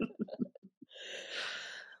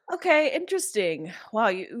 Okay, interesting.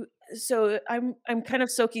 Wow, so I'm kind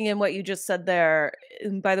of soaking in what you just said there.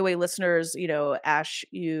 And by the way, listeners, Ash,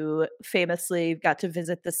 you famously got to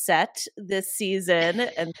visit the set this season,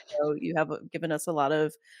 and so you have given us a lot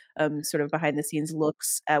of sort of behind the scenes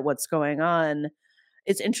looks at what's going on.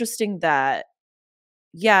 It's interesting that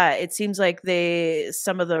yeah, it seems like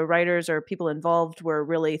some of the writers or people involved were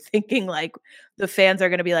really thinking like the fans are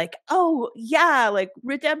gonna be like, "Oh, yeah, like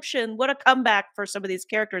redemption, what a comeback for some of these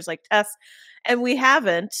characters like Tess." And we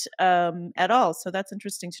haven't at all. So that's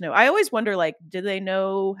interesting to know. I always wonder, like, do they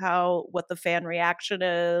know what the fan reaction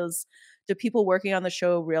is? Do people working on the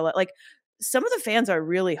show realize like some of the fans are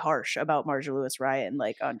really harsh about Marjorie Lewis Ryan,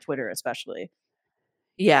 like on Twitter especially.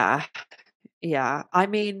 Yeah, yeah. I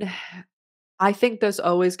mean, I think there's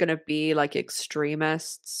always gonna be like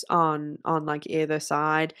extremists on like either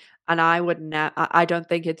side, and I don't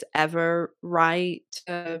think it's ever right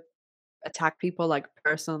to attack people like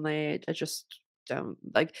personally. I just don't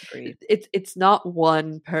like Agreed. it's not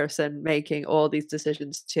one person making all these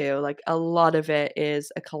decisions too. Like a lot of it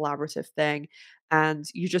is a collaborative thing, and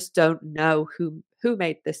you just don't know who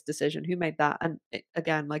made this decision, who made that. And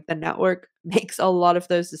again, like the network makes a lot of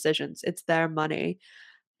those decisions. It's their money.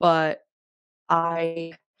 But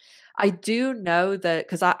I I do know that,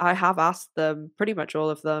 because I have asked them, pretty much all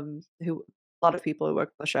of them, who a lot of people who work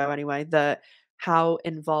on the show anyway, that how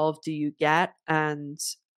involved do you get? And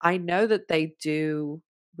I know that they do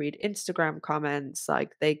read Instagram comments,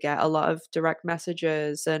 like they get a lot of direct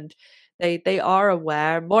messages, and they are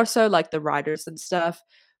aware, more so like the writers and stuff.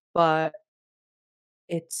 But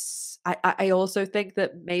I also think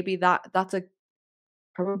that maybe that's a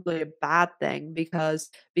probably a bad thing, because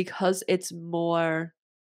it's more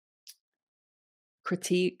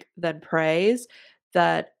critique than praise,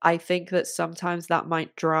 that I think that sometimes that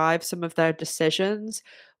might drive some of their decisions.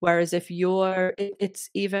 Whereas if it's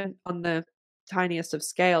even on the tiniest of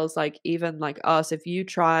scales, like even like us, if you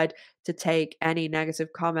tried to take any negative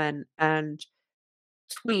comment and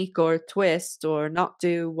tweak or twist or not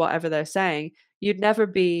do whatever they're saying, you'd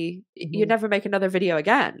Mhm. never make another video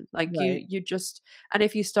again. Like Right. you just, and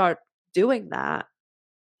if you start doing that,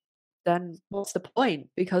 then what's the point?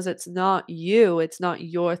 Because it's not you, it's not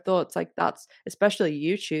your thoughts. Like that's especially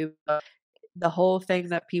YouTube. The whole thing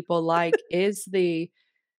that people like is the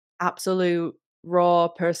absolute raw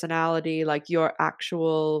personality, like your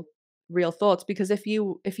actual real thoughts. Because if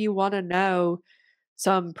you want to know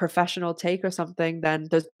some professional take or something, then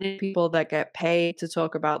there's many people that get paid to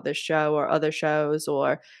talk about this show or other shows,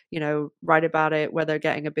 or write about it where they're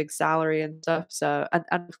getting a big salary and stuff. So and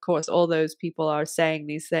of course all those people are saying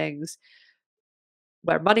these things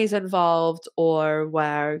where money's involved, or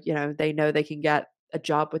where they know they can get a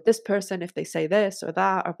job with this person if they say this or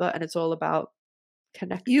that or that, and it's all about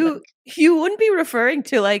connect You like you wouldn't be referring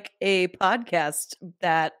to, like, a podcast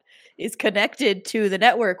that is connected to the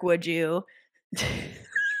network, would you?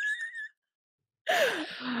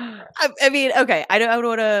 I mean, okay, I don't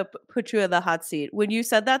wanna put you in the hot seat. When you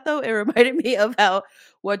said that, though, it reminded me of how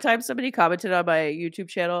one time somebody commented on my YouTube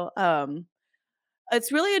channel,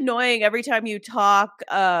 "It's really annoying every time you talk,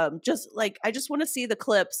 just, like, I just wanna see the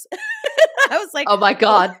clips." I was like, Oh my "Well,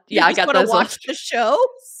 god. you Yeah, I just get wanna those all watch the show?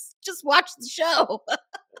 Just watch the show."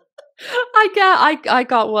 I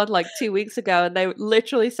got one like 2 weeks ago, and they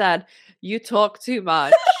literally said, "You talk too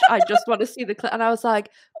much. I just want to see the clip." And I was like,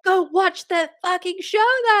 "Go watch that fucking show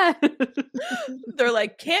then." They're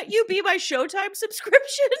like, "Can't you be my Showtime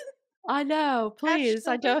subscription?" I know, please.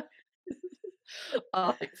 I Ashley. don't.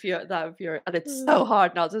 Oh, that infuri and it's so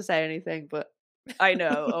hard not to say anything, but I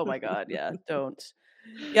know. Oh my god, yeah, don't.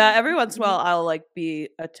 Yeah, every once in a while, I'll, like, be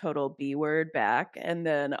a total B word back, and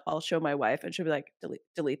then I'll show my wife, and she'll be like,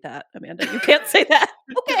 delete that, Amanda. You can't say that."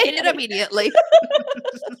 delete it "Okay." immediately.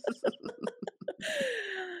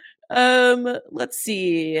 Let's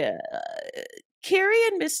see. Carrie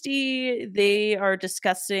and Misty, they are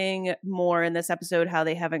discussing more in this episode how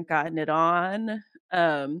they haven't gotten it on.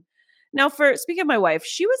 Now for speaking of my wife,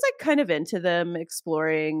 she was, like, kind of into them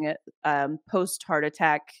exploring, post heart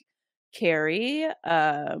attack Carrie,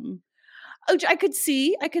 which I could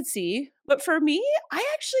see, but for me, I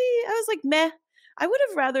was like, "Meh." I would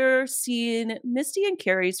have rather seen Misty and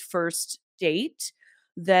Carrie's first date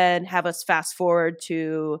than have us fast forward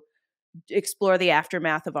to explore the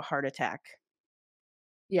aftermath of a heart attack.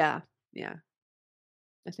 Yeah, yeah,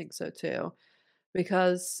 I think so too.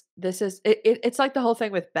 Because this is it's like the whole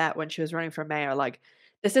thing with Bet when she was running for mayor, like,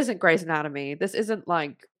 this isn't Grey's Anatomy, this isn't,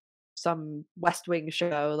 like, some West Wing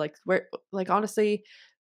show, like, we're like, honestly,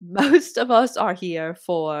 most of us are here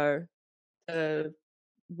for the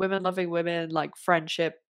women loving women, like,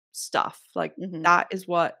 friendship stuff, like, Mhm. that is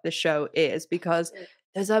what the show is, because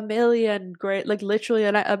there's a million great like, literally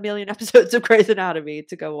a million episodes of Grey's Anatomy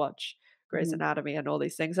to go watch Grey's Mhm. Anatomy and all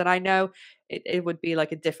these things, and I know it would be,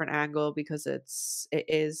 like, a different angle because it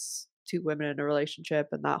is 2 women in a relationship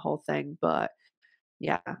and that whole thing, but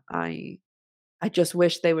yeah, I just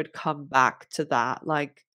wish they would come back to that.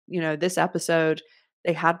 Like, this episode,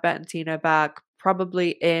 they had Bet and Tina back probably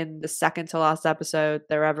in the second to last episode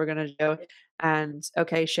they're ever going to do. And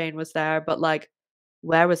okay, Shane was there, but like,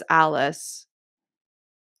 where was Alice?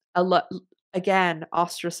 A lot again,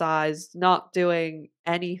 ostracized, not doing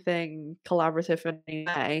anything collaborative in any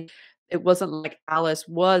way. It wasn't like Alice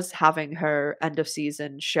was having her end of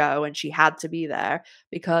season show and she had to be there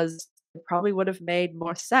because it probably would have made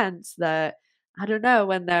more sense that I don't know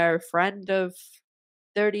when their friend of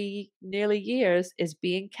 30 nearly years is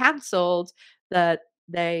being cancelled that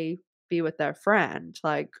they be with their friend.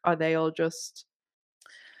 Like, are they all just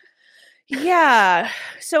Yeah.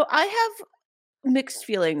 So I have mixed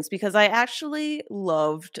feelings because I actually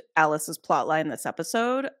loved Alice's plotline this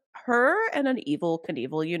episode. Her in an evil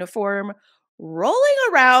Knievel uniform rolling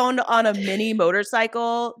around on a mini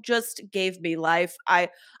motorcycle just gave me life.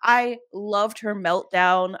 I loved her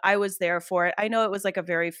meltdown. I was there for it. I know it was like a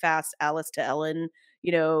very fast Alice to Ellen,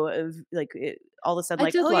 all of a sudden I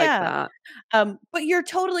like, did "Oh like yeah." that. But you're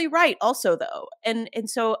totally right also though. And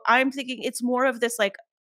so I'm thinking it's more of this like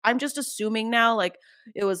I'm just assuming now like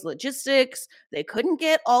it was logistics. They couldn't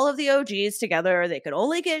get all of the OGs together. They could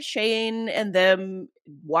only get Shane and them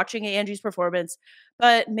watching Angie's performance.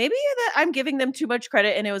 But maybe that I'm giving them too much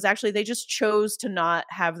credit and it was actually they just chose to not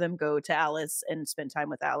have them go to Alice and spend time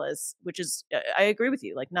with Alice, which is I agree with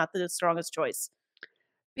you, like not the strongest choice.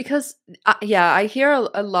 Because, yeah, I hear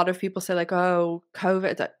a lot of people say like, "Oh,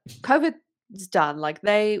 COVID's done." Like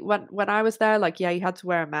they when I was there, like, yeah, you had to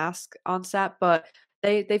wear a mask on set, but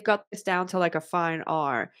they've got this down to like a fine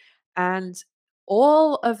art. And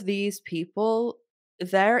all of these people,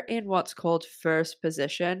 they're in what's called first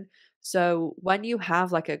position. So when you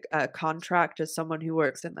have like a contract as someone who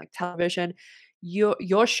works in like television,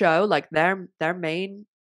 your show, like their main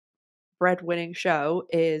breadwinning show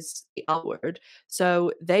is the L Word.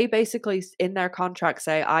 So they basically in their contract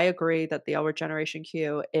say, I agree that the L Word Generation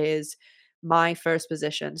Q is my first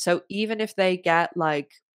position. So even if they get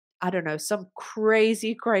like, I don't know, some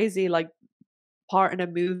crazy, crazy like part in a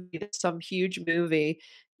movie, some huge movie,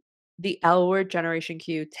 the L Word Generation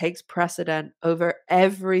Q takes precedent over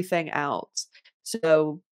everything else.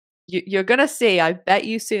 So you're gonna see, I bet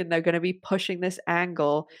you soon they're gonna be pushing this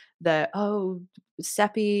angle that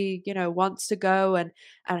Seppi, wants to go and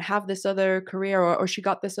have this other career or she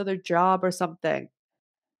got this other job or something.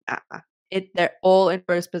 Uh-uh. They're all in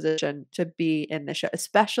first position to be in the show,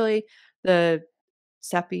 especially the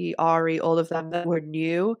Seppi, Ari, all of them that were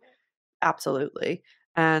new. Absolutely.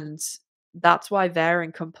 And that's why they're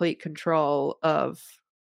in complete control of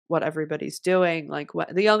what everybody's doing. Like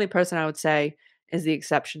the only person I would say is the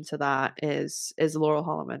exception to that is Laurel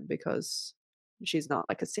Holloman because she's not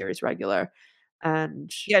like a series regular.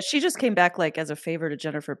 And Yeah, she just came back, like, as a favor to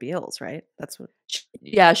Jennifer Beals, right? That's what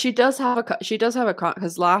yeah, she does have a she does have a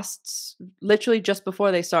because last literally just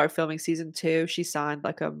before they started filming season 2, she signed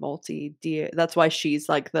like a multi-deal. That's why she's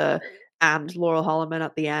like the and Laurel Holloman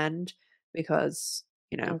at the end because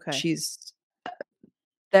okay. she's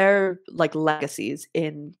they're like legacies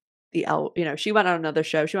in the she went on another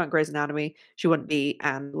show. She went on Grey's Anatomy. She wouldn't be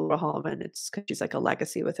Anne Laura Holloman. It's because she's like a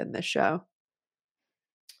legacy within this show.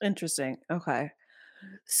 Interesting, okay.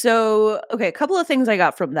 So, okay, a couple of things I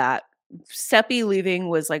got from that. Seppi leaving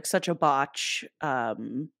was, like, such a botch,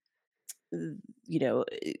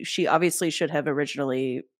 she obviously should have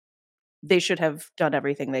originally they should have done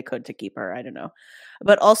everything they could to keep her, I don't know.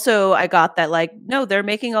 But also I got that, like, no, they're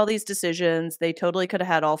making all these decisions, they totally coulda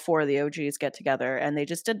had all 4 of the OGs get together, and they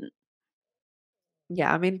just didn't.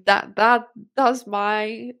 Yeah, I mean that's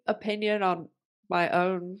my opinion on my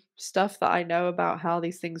own stuff that I know about how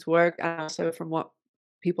these things work, and also from what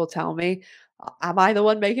people tell me. Am I the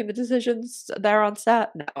one making the decisions there on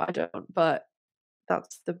set? No, I don't. But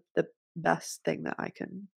that's the best thing that I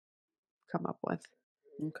can come up with.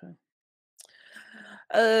 Okay.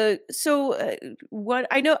 What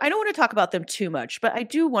I don't wanna talk about them too much, but I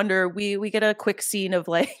do wonder, we get a quick scene of,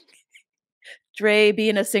 like, Dre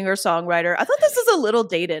being a singer-songwriter. I thought this was a little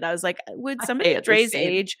dated. I was like, would I somebody hated this Dre's scene.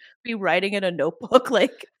 age be writing in a notebook?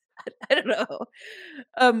 Like, I don't know.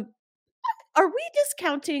 Um, are we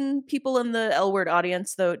discounting people in the L Word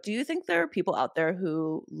audience, though? Do you think there are people out there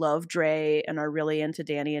who love Dre and are really into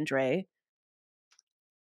Danny and Dre?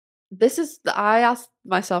 I asked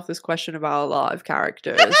myself this question about a lot of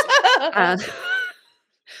characters, and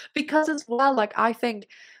because as well, like I think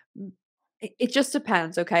it just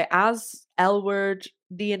depends. Okay, as L Word,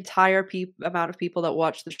 the entire amount of people that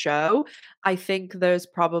watch the show, I think there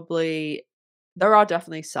are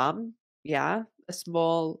definitely some, yeah, a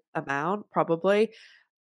small amount probably.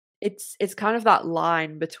 It's kind of that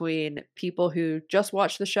line between people who just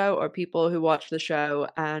watch the show or people who watch the show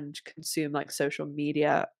and consume like social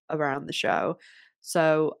media around the show.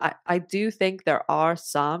 So I do think there are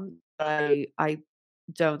some, but I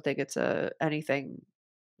don't think it's a anything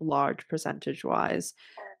large percentage wise.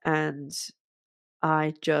 And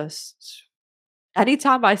I just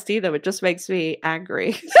anytime I see them, it just makes me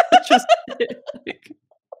angry. just like,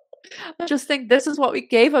 I just think this is what we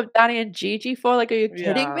gave up Danny and Gigi for. Like, are you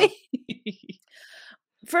kidding Yeah. me?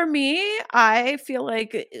 For me, I feel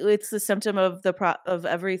like it's the symptom of of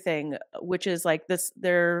everything, which is like this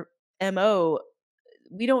their MO.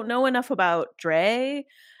 We don't know enough about Dre,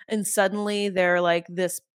 and suddenly they're like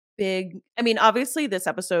this big. I mean, obviously this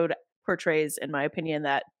episode portrays, in my opinion,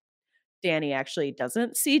 that Danny actually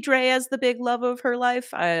doesn't see Dre as the big love of her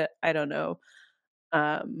life. I don't know.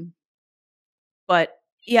 Um but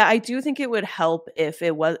yeah, I do think it would help if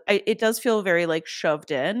it does feel very like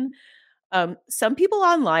shoved in. Some people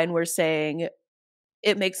online were saying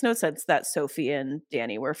it makes no sense that Sophie and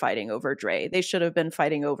Danny were fighting over Dre. They should have been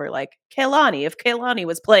fighting over, like, Kehlani, if Kehlani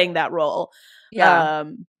was playing that role. Yeah.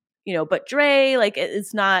 But Dre, like,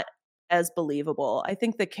 it's not as believable. I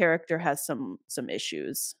think the character has some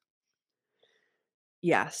issues.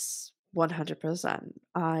 Yes, 100%.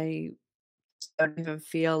 I don't even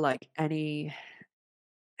feel like any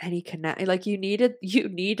connect like you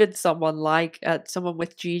needed someone like someone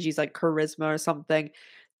with Gigi's like charisma or something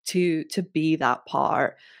to be that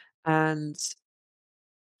part. And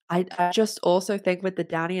I just also think with the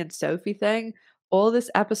Danny and Sophie thing, all this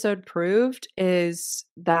episode proved is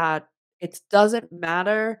that it doesn't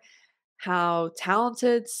matter how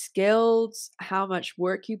talented, skilled, how much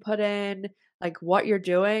work you put in, like what you're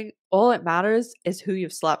doing. All it matters is who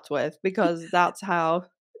you've slept with because that's how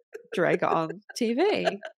Dre got on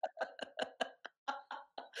TV.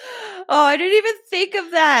 Oh, I didn't even think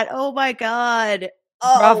of that. Oh my god.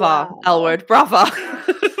 Oh, Brava, wow. L-word, brava.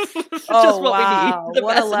 Oh, Just what we need. wow. The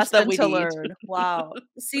What a message that lesson we to need. learn. Wow.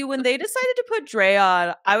 See, when they decided to put Dre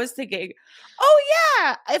on, I was thinking, "Oh,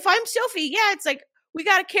 yeah, if I'm Sophie, yeah, it's like, we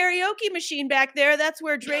got a karaoke machine back there. That's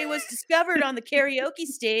where Dre was discovered on the karaoke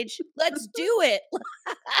stage. Let's do it."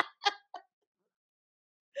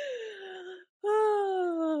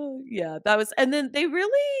 Oh, yeah, that was and then they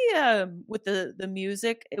really, with the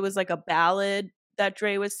music, it was like a ballad that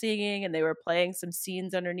Dre was singing, and they were playing some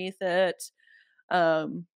scenes underneath it.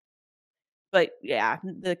 Um, but yeah,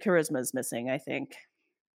 the charisma is missing, I think.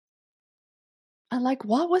 And like,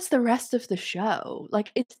 what was the rest of the show?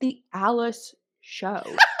 Like, it's the Alice show.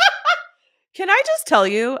 Can I just tell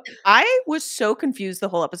you, I was so confused the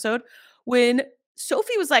whole episode when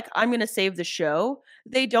Sophie was like, I'm gonna save the show.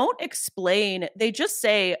 They don't explain, they just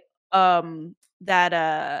say that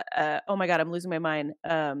oh my god, I'm losing my mind.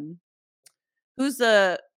 Who's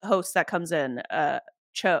the host that comes in?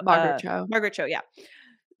 Margaret Cho. Margaret Cho, yeah.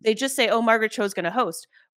 They just say, "Oh, Margaret Cho's gonna host."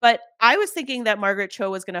 But I was thinking that Margaret Cho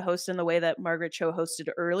was gonna host in the way that Margaret Cho hosted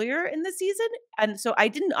earlier in the season, and so I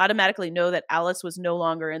didn't automatically know that Alice was no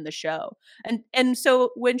longer in the show. And so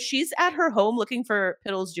when she's at her home looking for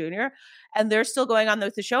Piddles Jr. and they're still going on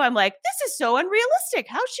with the show, I'm like, "This is so unrealistic.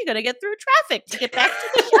 How's she gonna get through traffic to get back to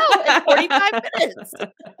the show in 45 minutes?"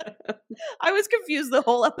 I was confused the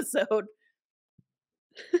whole episode.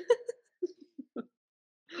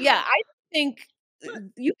 Yeah, I think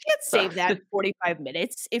you can't save that 45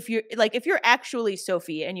 minutes if you're actually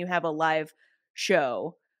Sophie and you have a live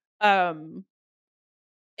show. Um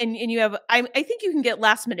and you have I think you can get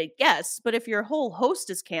last minute guests, but if your whole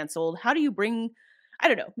host is canceled, how do you bring I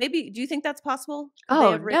don't know. Maybe do you think that's possible? Could they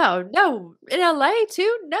Oh, have no, no. In LA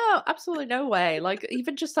too? No, absolutely no way. Like,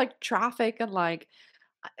 even just, like, traffic and, like,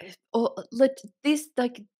 like, these,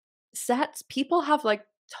 like, sets, people have, like,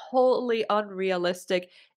 totally unrealistic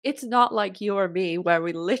it's not like you or me where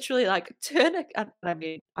we literally, like, turn a and I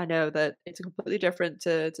mean, I know that it's completely different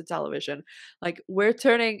to television. Like, I'm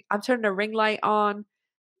turning a ring light on,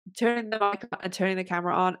 turning the mic on, and turning the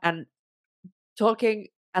camera on, and talking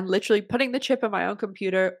and literally putting the chip in my own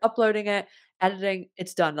computer, uploading it, editing,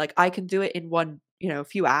 it's done. Like, I can do it in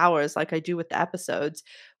few hours like I do with the episodes.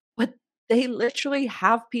 But they literally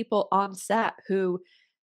have people on set who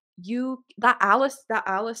that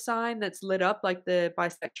Alice sign that's lit up like the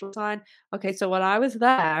bisexual sign. Okay, so when I was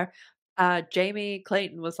there, Jamie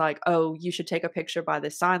Clayton was like, "Oh, you should take a picture by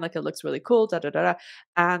this sign. Like, it looks really cool." Da da da da.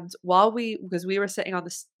 And because we were sitting on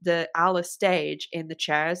the Alice stage in the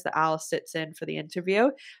chairs that Alice sits in for the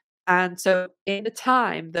interview, and so in the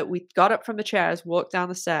time that we got up from the chairs, walked down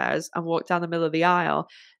the stairs, and walked down the middle of the aisle,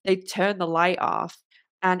 they turned the light off.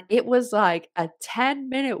 And it was like a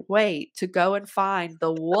 10-minute wait to go and find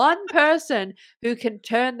the one person who can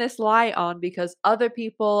turn this light on because other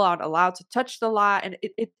people aren't allowed to touch the light. And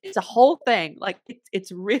it's a whole thing. Like,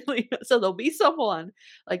 it's really, so there'll be someone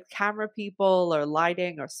like camera people or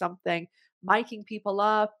lighting or something, miking people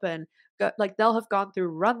up and like they'll have gone through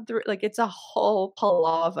run through. Like, it's a whole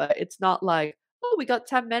palaver. It's not like, oh, we got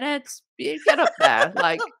 10 minutes. You get up there.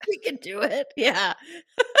 Like, we can do it? Yeah.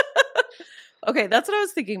 Okay, that's what I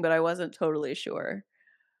was thinking, but I wasn't totally sure.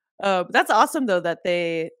 That's awesome though that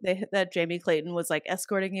that Jamie Clayton was like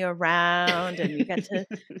escorting you around and you got to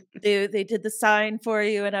they did the sign for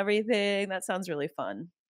you and everything. That sounds really fun.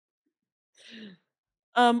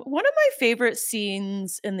 One of my favorite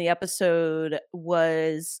scenes in the episode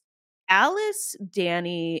was Alice,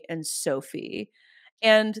 Danny, and Sophie.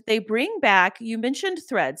 And they bring back, you mentioned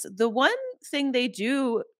Threads. The one thing they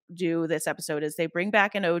do this episode is they bring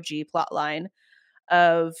back an OG plot line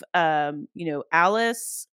of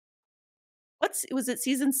Alice. Was it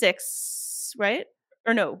season 6, right?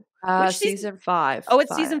 Or no? Which season 5. Oh,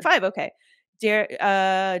 it's season 5. Okay.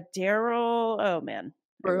 Daryl, oh man.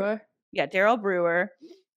 Brewer. Yeah, Daryl Brewer.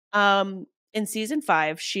 In season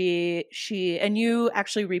 5, she and you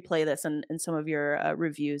actually replay this in some of your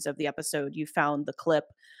reviews of the episode. You found the clip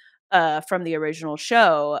from the original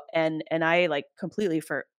show, and I like completely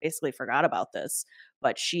basically forgot about this.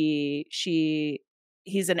 But he's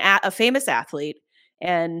a famous athlete,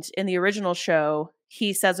 and in the original show,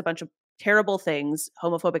 he says a bunch of terrible things,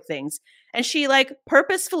 homophobic things, and she like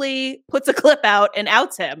purposefully puts a clip out and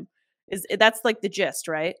outs him. That's like the gist,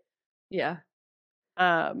 right? Yeah.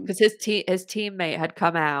 Because his teammate had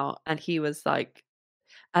come out and he was like,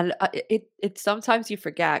 and it sometimes you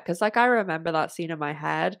forget because like I remember that scene in my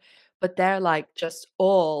head, but they're like just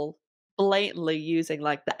all blatantly using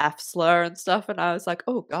like the F slur and stuff, and I was like,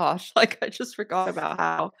 oh gosh, like I just forgot about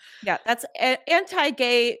how. Yeah, that's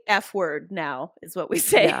anti-gay F word now is what we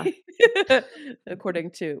say,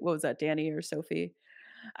 according to what was that, Danny or Sophie?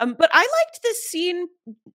 But I liked this scene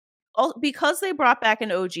because they brought back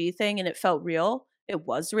an OG thing and it felt real. It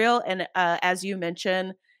was real, and as you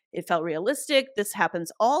mentioned, it felt realistic. This happens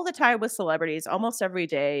all the time with celebrities. Almost every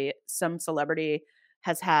day, some celebrity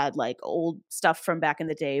has had like old stuff from back in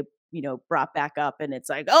the day, brought back up, and it's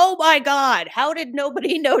like, oh my God, how did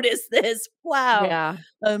nobody notice this? Wow. Yeah.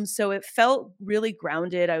 So it felt really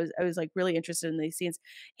grounded. I was like really interested in these scenes.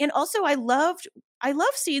 And also I love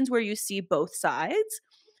scenes where you see both sides.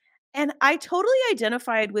 And I totally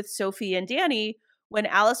identified with Sophie and Danny when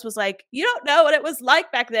Alice was like, you don't know what it was like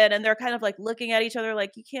back then. And they're kind of like looking at each other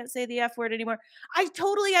like, you can't say the F word anymore. I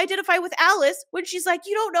totally identify with Alice when she's like,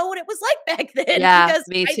 you don't know what it was like back then. Yeah, because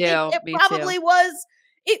me I too. think it probably was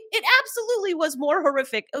It absolutely was more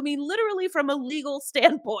horrific. I mean, literally from a legal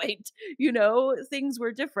standpoint, things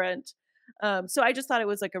were different. So I just thought it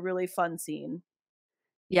was like a really fun scene.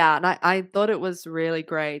 Yeah, and I thought it was really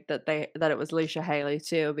great that it was Leisha Haley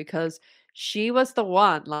too, because she was the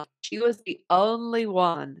one, like she was the only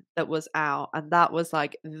one that was out, and that was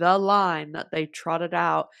like the line that they trotted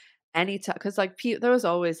out anytime. Because like there was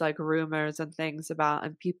always like rumors and things about,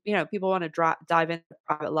 and people people want to dive into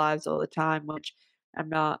private lives all the time, which I'm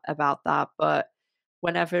not about that, but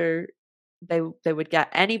whenever they would get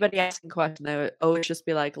anybody asking questions, they would always just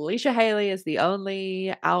be like, Alicia Haley is the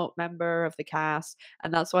only out member of the cast,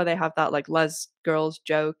 and that's why they have that like Les girls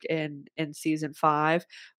joke in season 5.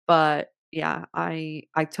 But yeah, I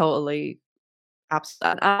totally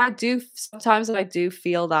absolutely, I do sometimes I do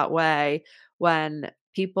feel that way when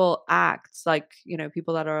people act like,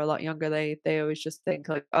 people that are a lot younger, they always just think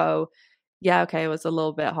like, oh, yeah, okay, it was a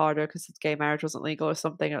little bit harder because gay marriage wasn't legal or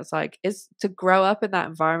something. And it's like, is to grow up in that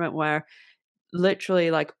environment where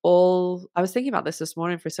literally like all I was thinking about this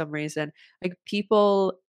morning for some reason, like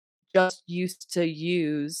people just used to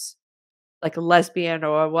use like a lesbian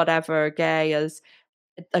or whatever gay as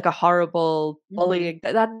like a horrible Mhm. bullying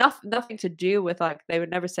that had nothing to do with like they would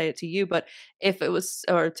never say it to you, but if it was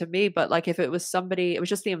or to me, but like if it was somebody, it was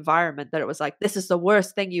just the environment that it was like this is the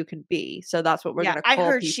worst thing you can be, so that's what we're Yeah, gonna I call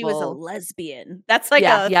heard she was a people. lesbian. That's like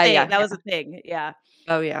Yeah, a yeah, thing. yeah, That was yeah. a thing. Yeah.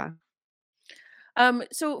 Oh yeah.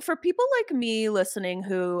 So for people like me listening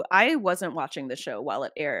who I wasn't watching the show while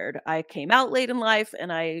it aired, I came out late in life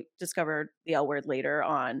and I discovered the L Word later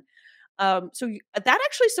on. That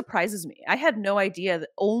actually surprises me. I had no idea that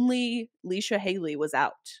only Leisha Haley was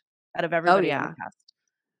out of Oh everybody in the yeah. cast.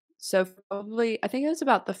 So probably I think it was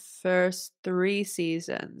about the first 3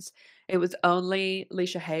 seasons, it was only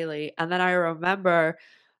Leisha Haley, and then I remember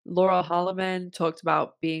Laurel Holloman talked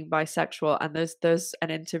about being bisexual, and there's an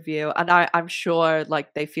interview, and I'm sure,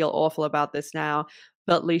 like, they feel awful about this now,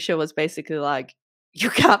 but Leisha was basically like, "You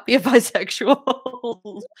can't be a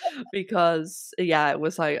bisexual," because yeah, it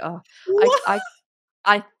was like, oh, I What? I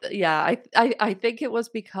I yeah, I think it was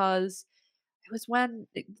because it was when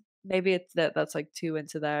maybe it's that's like too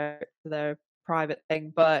into their private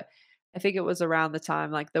thing, but I think it was around the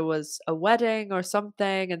time like there was a wedding or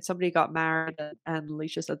something and somebody got married and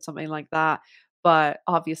Alicia said something like that. But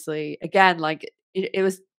obviously, again, like it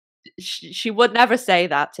was she would never say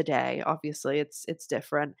that today. Obviously, it's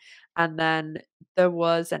different. And then there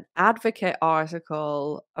was an advocate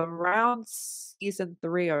article around season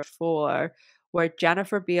 3 or 4 where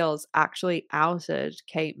Jennifer Beals actually outed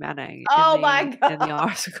Kate Manning Oh my in the god.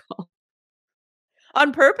 article.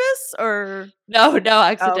 On purpose or No, no,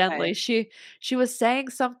 oh, okay. accidentally. She was saying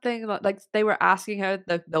something like they were asking her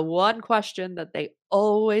the one question that they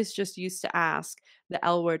always just used to ask the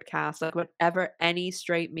L Word cast, like whenever any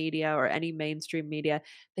straight media or any mainstream media,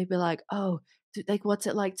 they'd be like, "Oh, like what's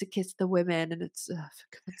it like to kiss the women?" And it's for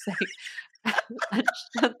God's sake.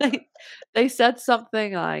 And they said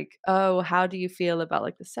something like, "Oh, how do you feel about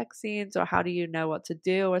like the sex scenes, or how do you know what to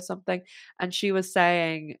do, or something?" And she was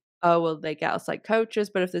saying, oh, well, they get us like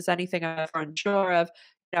coaches, but if there's anything I'm ever unsure of,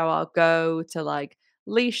 I'll go to like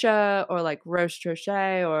Leisha or like Rose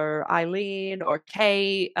Trochet or Eileen or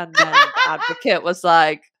Kate. And then the advocate was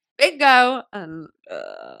like, bingo. And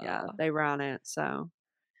yeah, Uh, they ran it. So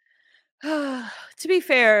to be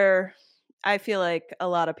fair, I feel like a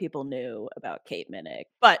lot of people knew about Kate Minnick,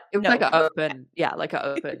 but it was like no. an open, yeah, like an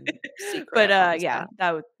open But secret on the yeah, set.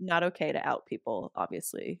 that was not okay to out people,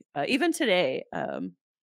 obviously. Even today, Yeah,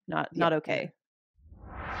 not yeah. okay.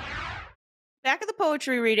 Back at the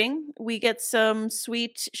poetry reading, we get some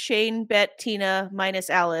sweet Shane, Bet, Tina minus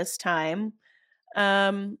Alice time.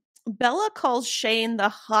 Bella calls Shane the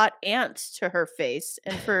hot aunt to her face,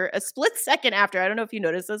 and for a split second after, I don't know if you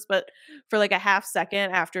noticed this, but for like a half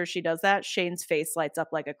second after she does that, Shane's face lights up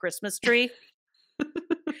like a Christmas tree.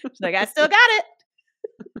 She's like, I still got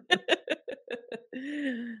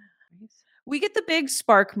it. We get the big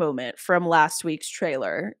spark moment from last week's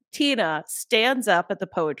trailer. Tina stands up at the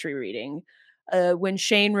poetry reading when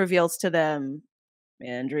Shane reveals to them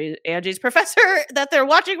Angie's professor that they're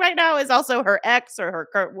watching right now is also her ex or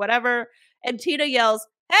her whatever. And Tina yells,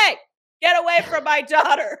 "Hey, get away from my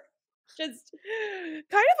daughter!" Just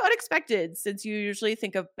kind of unexpected since you usually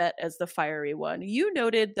think of Bet as the fiery one. You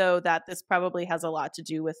noted, though, that this probably has a lot to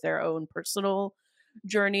do with their own personal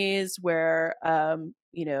journeys where,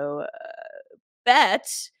 Bet.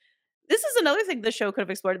 This is another thing the show could have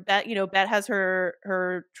explored. Bet has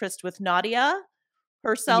her tryst with Nadia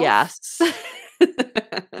herself. Yes.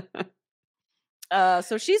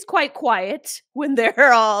 So she's quite quiet when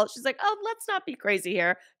they're all. She's like, "Oh, let's not be crazy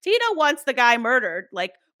here." Tina wants the guy murdered.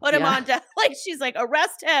 Like, put him Yeah. on death. Like, she's like,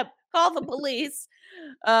 "Arrest him. Call the police."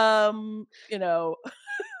 You know,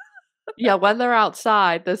 Yeah, when they're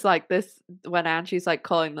outside, there's like this when Angie's like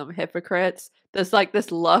calling them hypocrites, there's like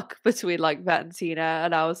this look between like Vet and Tina,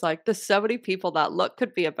 and I was like, there's so many people that look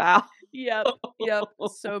could be about. yep, yep.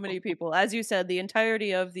 So many people, as you said, the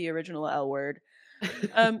entirety of the original L Word.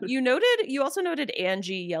 You also noted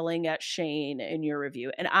Angie yelling at Shane in your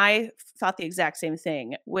review, and I thought the exact same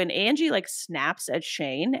thing. When Angie like snaps at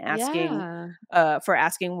Shane, asking, Yeah. for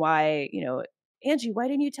asking why, Angie, why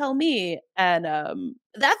didn't you tell me? And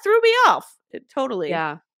that threw me off. Totally.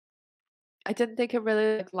 Yeah. I didn't think it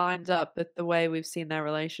really like lined up with the way we've seen their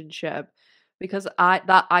relationship because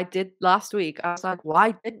I did last week. I was like,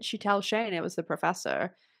 why didn't she tell Shane it was the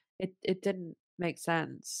professor? It didn't make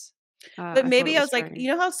sense. But I thought it maybe I was was like, strange. you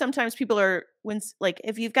know how sometimes people are like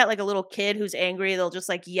if you've got like a little kid who's angry, they'll just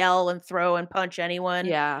like yell and throw and punch anyone.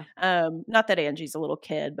 Yeah, Not that Angie's a little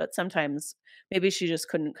kid, but sometimes maybe she just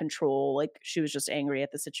couldn't control, like she was just angry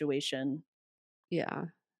at the situation. yeah.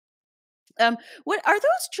 What are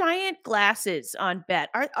those giant glasses on Bet?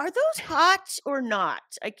 Are those hot or not?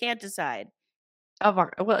 I can't decide. Oh my,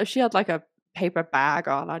 well, if she had like a paper bag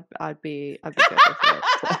on, I'd be good with it.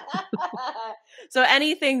 So. So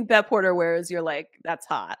anything Bet Porter wears, you're like, that's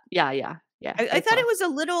hot. Yeah, yeah, yeah. I It's thought it on. was a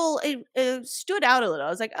little, it stood out a little. I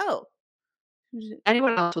was like, oh.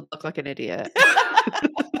 Anyone else would look like an idiot. I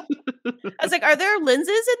was like, are there lenses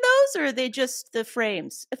in those or are they just the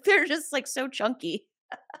frames? They're just like so chunky.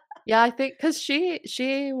 Yeah, I think because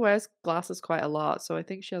she wears glasses quite a lot, so I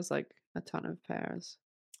think she has like a ton of pairs.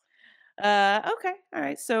 Okay. All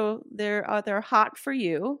right. So they're hot for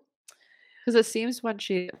you. Because it seems when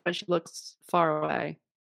she looks far away,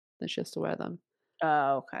 that she has to wear them.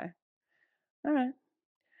 Okay. All right.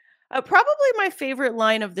 Probably my favorite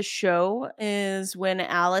line of the show is when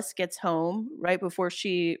Alice gets home right before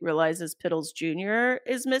she realizes Piddles Jr.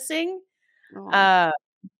 is missing. Oh. Uh,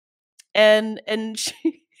 and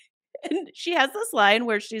she and she has this line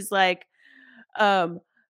where she's like, um,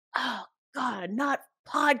 "Oh God, not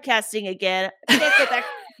podcasting again. I can't get back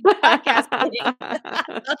to podcasting."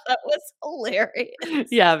 That was hilarious.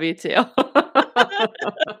 Yeah, me too.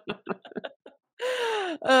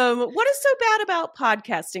 What is so bad about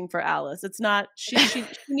podcasting for Alice? It's not she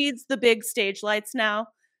needs the big stage lights now.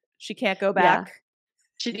 She can't go Yeah, back.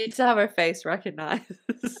 she needs to have her face recognized.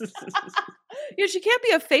 Yeah, she can't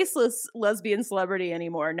be a faceless lesbian celebrity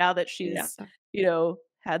anymore now that Yeah, she's,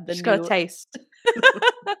 had the she's got a new taste.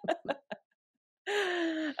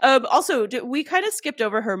 Also, we kind of skipped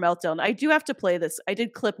over her meltdown. I do have to play this. I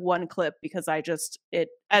did clip one clip because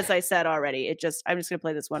as I said already, I'm just gonna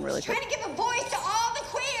play this one really quick. Trying to give a voice to all the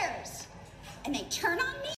queers, and they turn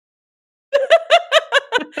on me.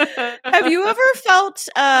 Have you ever felt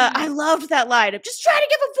I loved that line of just trying to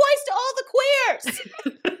give a voice to all the queers?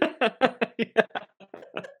 Yeah.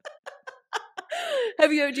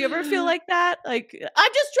 Do you ever feel like that? Like,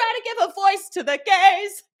 I'm just trying to give a voice to the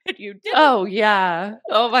gays. And you didn't. Oh yeah.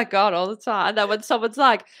 Oh my god, all the time. And then when someone's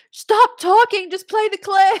like, "Stop talking, just play the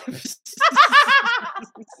clips."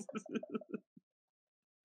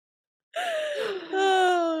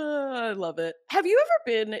 Oh, I love it. Have you ever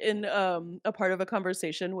been in a part of a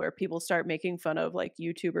conversation where people start making fun of like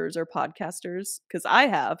YouTubers or podcasters? Because I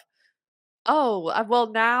have. Oh,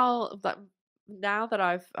 well now that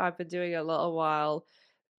I've been doing it a little while,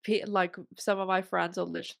 like some of my friends will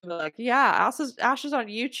literally be like, "Yeah, Ash is on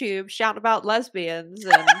YouTube shouting about lesbians,"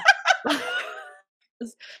 and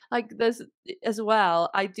like there's as well.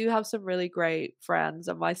 I do have some really great friends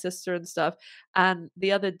and my sister and stuff. And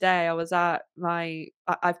the other day I was at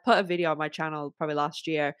I've put a video on my channel probably last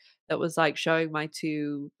year that was like showing my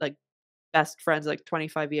two like best friends, like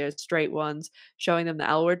 25 years straight ones, showing them the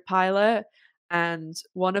L Word pilot. And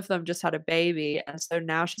one of them just had a baby. And so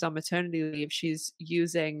now she's on maternity leave. She's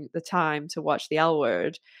using the time to watch the L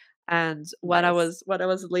Word. And Nice. when I was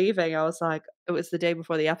leaving, I was like, it was the day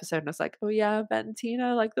before the episode, and I was like, "Oh yeah, Ben and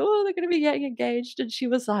Tina, like, oh, they're gonna be getting engaged." And she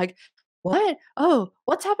was like, "What? Oh,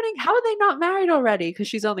 what's happening? How are they not married already?" Because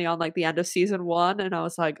she's only on like the end of season one, and I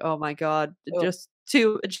was like, "Oh my god, Oh, just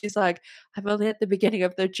two." And she's like, "I'm only at the beginning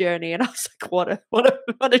of their journey," and I was like,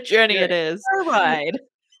 "What a journey you're it is." a ride.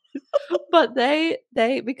 But they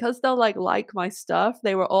because they'll like my stuff,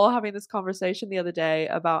 they were all having this conversation the other day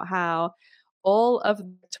about how all of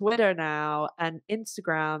Twitter now and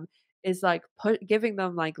Instagram is like giving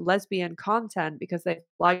them like lesbian content because they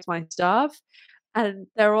liked my stuff. And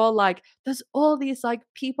they're all like, there's all these like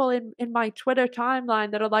people in my Twitter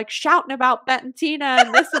timeline that are like shouting about Bet and Tina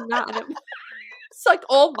and this and that. And It's like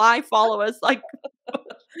all my followers, like,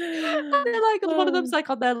 and they're like, one of them's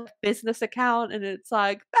like on their business account, and it's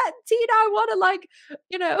like, Tina, I want to like,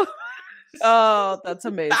 you know, Oh, that's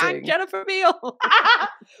bang amazing. Jennifer Beal.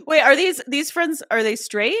 Wait, are these friends, are they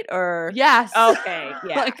straight or? Yes. Okay,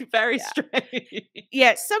 yeah. Like very yeah. straight.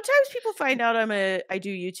 Yeah, sometimes people find out I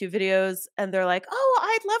do YouTube videos and they're like, "Oh,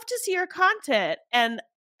 I'd love to see your content." And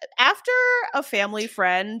after a family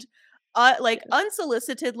friend like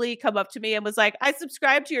unsolicitedly come up to me and was like, "I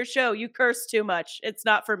subscribe to your show. You curse too much. It's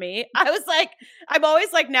not for me." I was like, I'm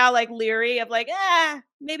always like now like leery of like,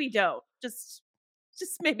 maybe don't. Just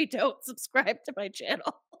maybe don't subscribe to my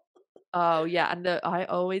channel. Oh yeah, and I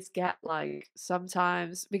always get like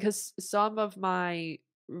sometimes because some of my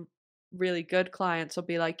r- really good clients will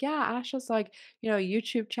be like, "Yeah, Ash has like a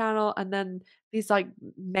YouTube channel," and then these like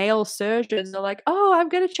male surgeons are like, "Oh, I'm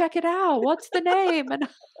gonna check it out. What's the name?" And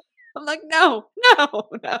I'm like, "No, no,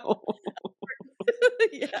 no."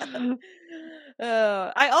 Yeah.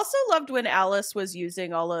 I also loved when Alice was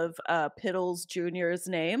using all of Piddles Jr.'s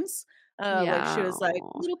names. Like she Yeah. was like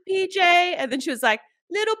little PJ, and then she was like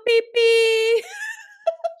little PP.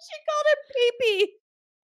 She called him PP.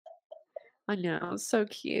 I know, so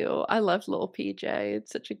cute. I love little PJ.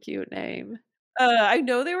 It's such a cute name. I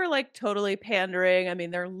know they were like totally pandering. I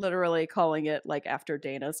mean, they're literally calling it like after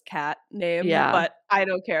Dana's cat name, Yeah. but I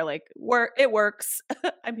don't care. Like, it works.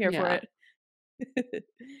 I'm here for Yeah. it.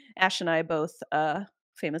 Ash and I both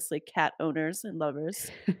famously cat owners and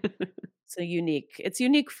lovers. It's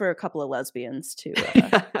unique for a couple of lesbians to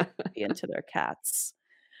be into their cats.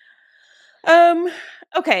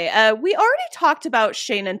 Okay, we already talked about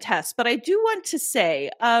Shane and Tess, but I do want to say,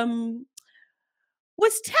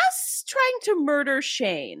 was Tess trying to murder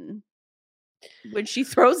Shane when she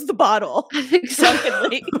throws the bottle I think so.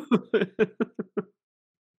 drunkenly?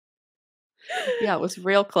 Yeah, it was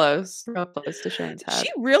real close to Shane's head.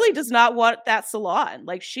 She really does not want that salon.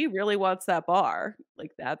 Like, she really wants that bar.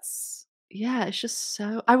 Like, that's Yeah, it's just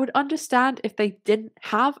so I would understand if they didn't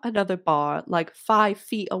have another bar like 5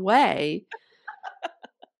 feet away.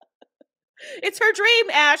 it's her dream,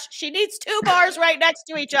 Ash. She needs 2 bars right next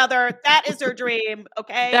to each other. That is her dream,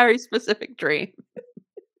 okay? Very specific dream.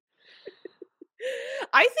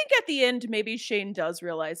 I think at the end, maybe Shane does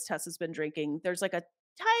realize Tess has been drinking. There's like a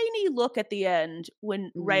tiny look at the end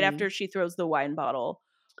when right after she throws the wine bottle,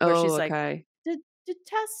 where she's like, okay. Did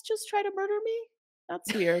Tess just try to murder me?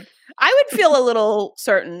 That's weird. I would feel a little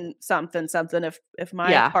certain something if my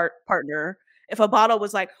Yeah. partner, if a bottle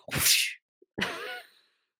was like, whoosh,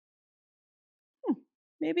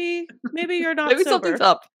 maybe you're not Maybe sober. something's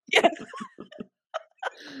up. Yeah.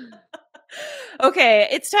 Okay,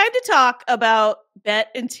 it's time to talk about Bet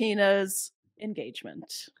and Tina's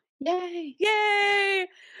engagement. Yay. Yay!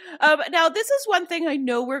 Now, this is one thing I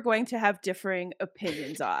know we're going to have differing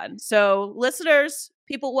opinions on. So, listeners,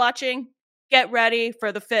 people watching, get ready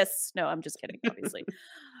for the fists. No, I'm just kidding, obviously.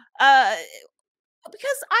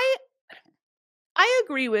 Because I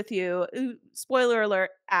agree with you. Spoiler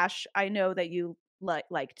alert, Ash, I know that you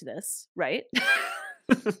liked this, right?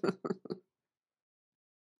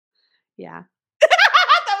 Yeah.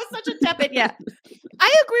 That was such a tepid yeah.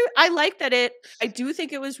 I agree. I like that I do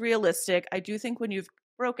think it was realistic. I do think when you've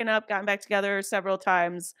broken up, gotten back together several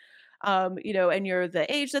times, and you're the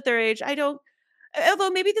age that they're age, although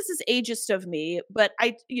maybe this is ageist of me, but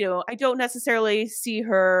I don't necessarily see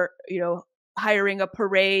her, hiring a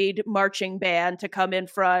parade marching band to come in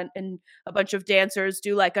front and a bunch of dancers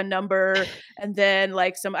do like a number and then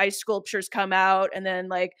like some ice sculptures come out and then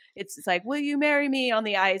like it's like, will you marry me on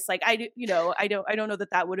the ice? Like I don't know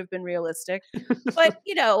that would have been realistic, but sometimes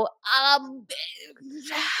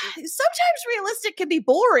realistic can be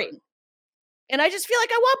boring. And I just feel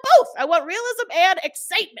like I want both. I want realism and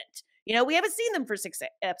excitement. We haven't seen them for 6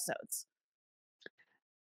 episodes.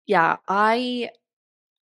 Yeah,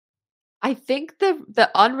 I think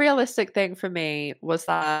the unrealistic thing for me was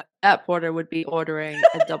that Bette Porter would be ordering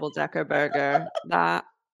a double-decker burger.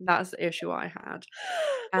 That's the issue I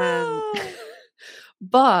had.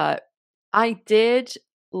 But I did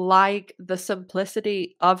like the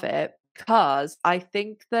simplicity of it because I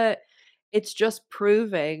think that it's just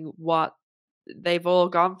proving what they've all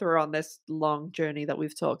gone through on this long journey that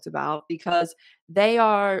we've talked about, because they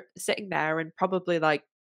are sitting there in probably like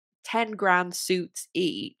 10 grand suits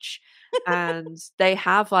each, and they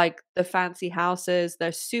have like the fancy houses.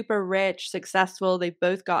 They're super rich, successful. They've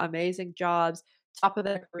both got amazing jobs, top of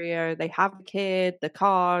their career. They have a kid, the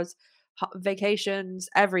cars, vacations,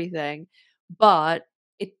 everything. But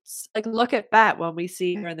it's like, look at Bette when we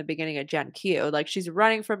see her in the beginning of Gen Q. Like, she's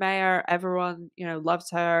running for mayor. Everyone,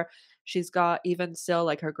 loves her. She's got even still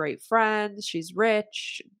like her great friends. She's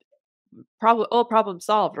rich, probably all problem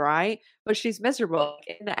solved, right? But she's miserable.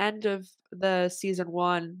 In the end of the season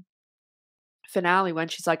 1 finale, when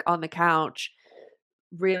she's like on the couch,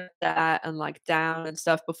 real sad and like down and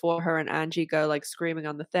stuff before her and Angie go like screaming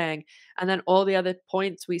on the thing. And then all the other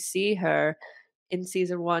points we see her in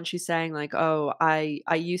season 1, she's saying like, "Oh, I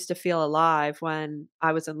used to feel alive when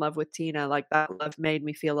I was in love with Tina. Like that love made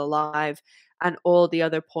me feel alive." And all the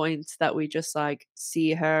other points that we just like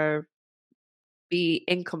see her be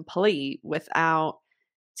incomplete without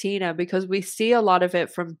Tina, because we see a lot of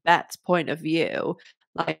it from Bet's point of view.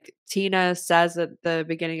 Like Tina says at the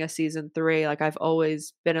beginning of season 3, like, "I've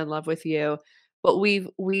always been in love with you." But we've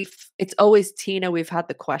it's always Tina we've had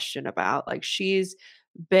the question about. Like she's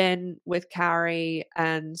been with Carrie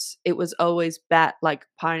and it was always Bet like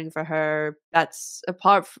pining for her. That's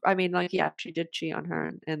I mean, like, yeah, she did cheat on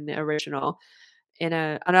her in the original, and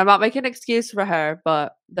I'm not making an excuse for her,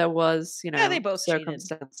 but there was, Yeah, they both cheated.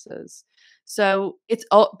 circumstances. So it's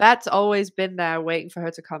all that's always been there waiting for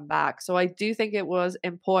her to come back. So I do think it was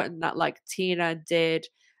important that like Tina did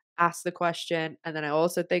ask the question. And then I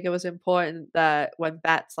also think it was important that when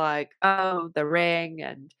Bet's like, "Oh, the ring,"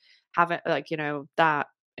 and have it like, that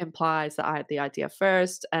implies that I had the idea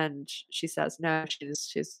first. And she says no,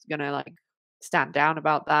 she's gonna like stand down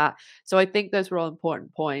about that. So I think those were all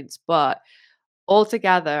important points. But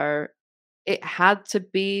altogether, it had to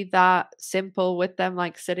be that simple with them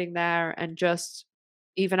like sitting there and just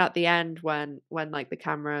even at the end when like the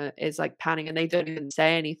camera is like panning and they don't even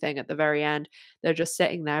say anything at the very end, they're just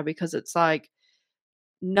sitting there because it's like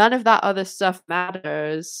none of that other stuff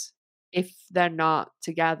matters if they're not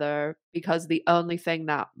together, because the only thing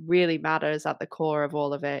that really matters at the core of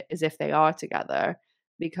all of it is if they are together,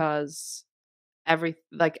 because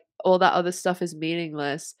like all that other stuff is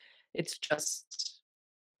meaningless. It's just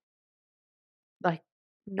like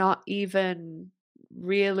not even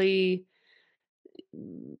really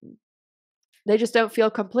mm, they just don't feel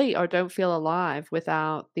complete or don't feel alive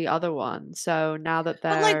without the other one. So now that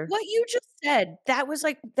But, like, they're what you just said, that was,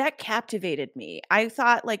 like that captivated me. I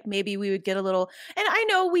thought, like, maybe we would get a little and I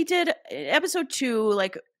know we did episode 2,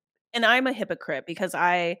 like and I'm a hypocrite because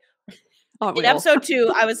aren't in we all? episode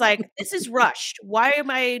 2, I was like, "This is rushed. Why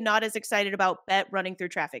am I not as excited about Bet running through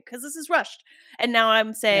traffic? Because this is rushed." And now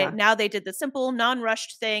I'm saying Yeah. now they did the simple,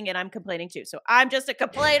 non-rushed thing, and I'm complaining too. So I'm just a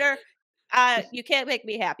complainer. You can't make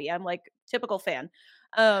me happy. I'm like typical fan.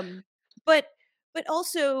 Um, but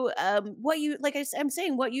also, what you like I'm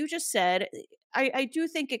saying what you just said, I do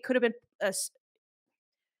think it could have been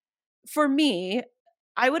for me,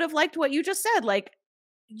 I would have liked what you just said. Like,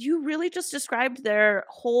 you really just described their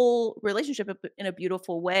whole relationship in a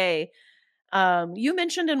beautiful way. You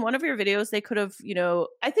mentioned in one of your videos they could have,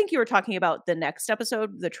 I think you were talking about the next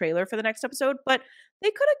episode, the trailer for the next episode, but they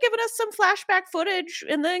could have given us some flashback footage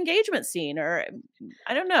in the engagement scene, or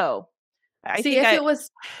I don't know. I See, think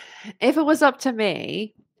if it was up to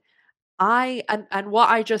me, and what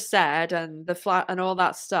I just said and the flat and all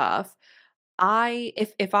that stuff,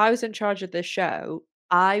 if I was in charge of this show,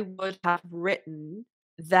 I would have written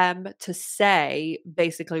them to say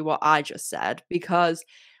basically what I just said, because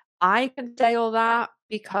I can say all that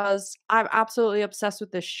because I'm absolutely obsessed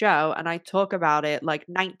with this show and I talk about it like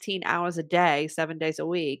 19 hours a day, 7 days a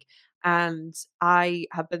week. And I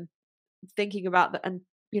have been thinking about that, and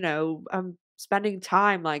I'm spending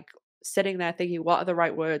time like sitting there thinking what are the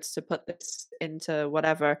right words to put this into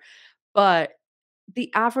whatever. But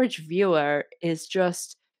the average viewer is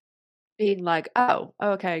just being like, "Oh,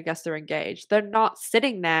 okay, I guess they're engaged." They're not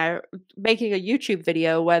sitting there making a YouTube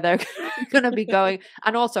video where they're gonna be going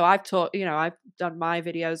and also I've done my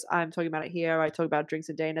videos, I'm talking about it here, I talk about Drinks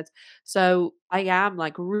and Donuts. So I am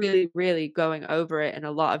like really, really going over it in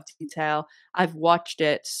a lot of detail. I've watched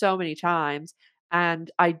it so many times,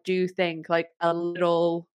 and I do think like a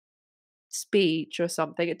little speech or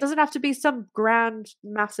something. It doesn't have to be some grand,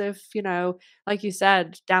 massive, like you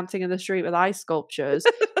said, dancing in the street with ice sculptures,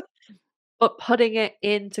 but putting it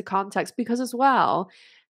into context, because as well,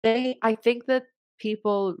 I think that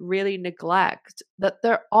people really neglect that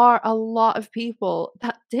there are a lot of people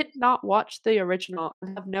that did not watch the original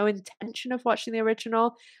and have no intention of watching the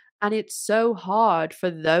original. And it's so hard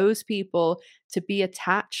for those people to be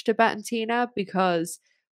attached to Bet and Tina because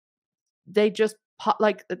they just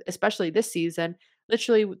like, especially this season,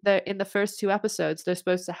 literally they're in the first 2 episodes they're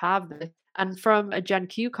supposed to have this, and from a Gen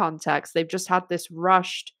Q context they've just had this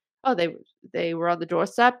rushed, oh, they were on the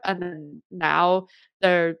doorstep and then now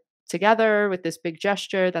they're together with this big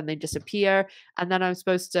gesture, then they disappear, and then I'm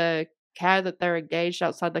supposed to care that they're engaged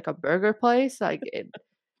outside like a burger place, like it,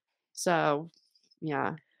 so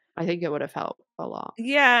yeah. I think it would have helped a lot.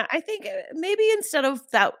 Yeah, I think maybe instead of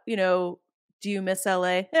that, do you miss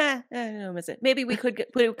LA? I don't miss it. Maybe we could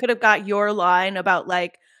have got your line about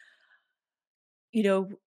like, you know,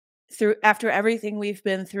 through after everything we've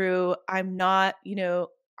been through, I'm not,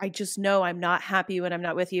 I just know I'm not happy when I'm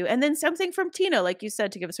not with you. And then something from Tina, like you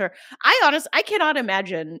said, to give us her. I cannot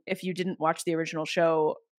imagine if you didn't watch the original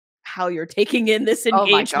show how you're taking in this Oh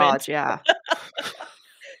my god, engagement. yeah.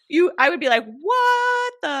 I would be like,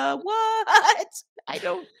 what the what? I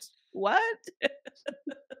don't what?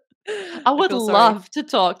 I would feel sorry. love to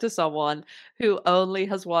talk to someone who only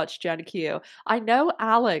has watched Gen Q. I know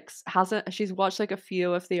Alex hasn't, she's watched like a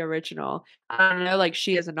few of the original. And I know like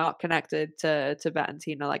she is not connected to Bet and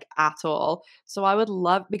Tina like at all. So I would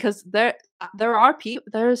love, because there are people,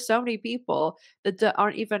 there are so many people that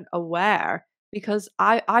aren't even aware, because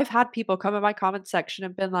I've had people come in my comment section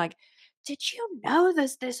and been like, did you know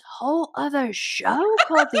there's this whole other show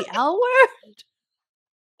called The L Word?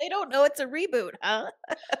 They don't know it's a reboot, huh?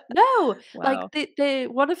 No, like Wow. they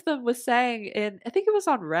one of them was saying in, I think it was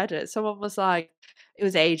on Reddit, someone was like, it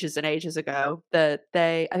was ages and ages ago, that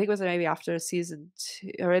they, I think it was maybe after season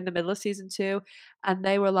 2 or in the middle of season 2, and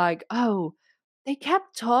they were like, "Oh, they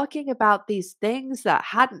kept talking about these things that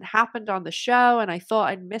hadn't happened on the show, and I thought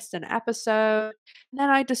I'd missed an episode. And then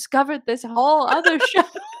I discovered this whole other show."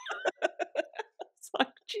 It's like,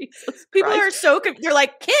 Jesus People are Christ. so they're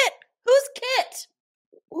like, "Kit? Who's Kit?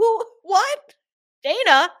 Who what?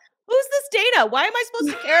 Dana? Who's this Dana? Why am I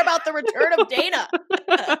supposed to care about the return of Dana?"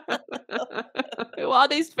 Who are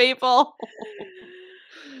these people?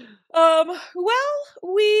 Well,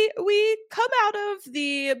 we come out of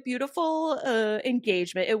the beautiful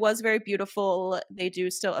engagement. It was very beautiful. They do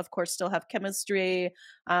still, of course, still have chemistry.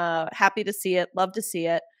 Happy to see it. Love to see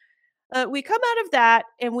it. We come out of that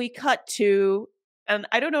and we cut to, and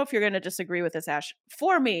I don't know if you're going to disagree with this, Ash.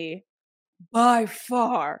 For me, by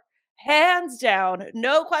far, hands down,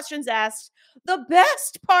 no questions asked, the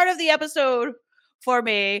best part of the episode for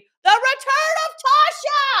me, the return of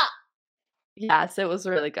Tasha. Yes, it was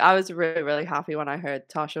really good. I was really, really happy when I heard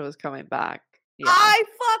Tasha was coming back. Yeah. I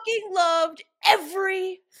fucking loved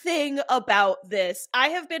everything about this. I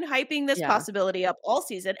have been hyping this Yeah. possibility up all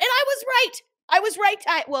season, and I was right. I was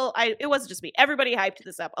right. It wasn't just me. Everybody hyped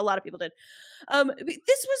this up. A lot of people did.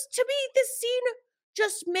 This was, to me, this scene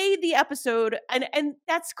just made the episode, and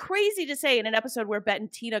that's crazy to say in an episode where Bet and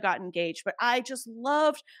Tina got engaged, but I just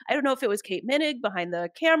loved, I don't know if it was Kate Minig behind the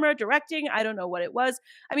camera directing, I don't know what it was.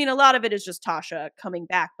 I mean, a lot of it is just Tasha coming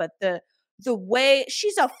back, but the way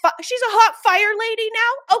she's a hot fire lady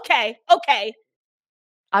now. Okay.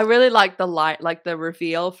 I really liked the light, like the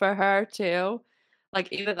reveal for her too. Like,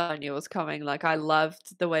 even though I knew it was coming, like I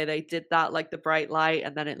loved the way they did that, like the bright light,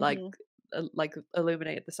 and then it Mhm. like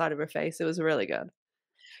illuminated the side of her face. It was really good.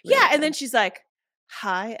 Yeah, Really and then she's like,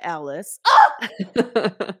 "Hi, Alice." Oh!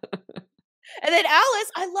 good. And then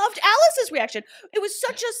Alice, I loved Alice's reaction. It was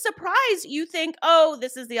such a surprise. You think, oh,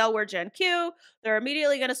 this is the L Word Gen Q. They're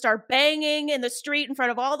immediately going to start banging in the street in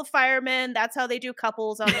front of all the firemen. That's how they do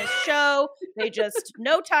couples on this show. They just,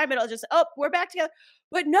 no time at all, just, oh, we're back together.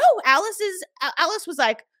 But no, Alice was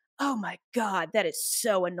like, oh my God, that is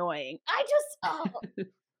so annoying.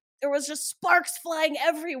 There was just sparks flying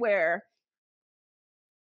everywhere.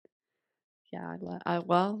 Yeah,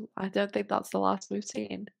 well, I don't think that's the last we've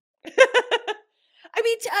seen. I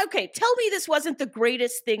mean, okay, tell me this wasn't the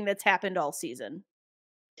greatest thing that's happened all season.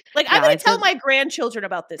 Like, Yeah, I'm going I to tell did. my grandchildren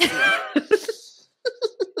about this scene.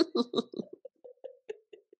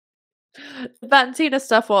 The Valentina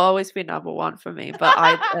stuff will always be number one for me, but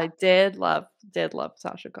I did love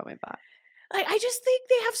Sasha coming back. I just think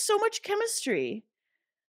they have so much chemistry.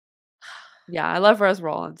 Yeah, I love Rose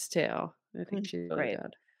Rollins too. I think she's really Great.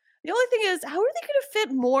 good. The only thing is, how are they going to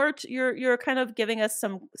fit more? You're kind of giving us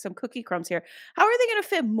some cookie crumbs here. How are they going to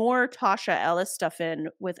fit more Tasha Ellis stuff in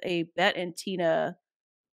with a Bet and Tina,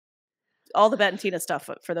 all the Bet and Tina stuff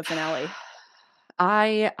for the finale?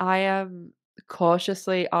 I am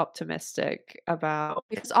cautiously optimistic about,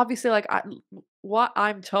 because obviously like what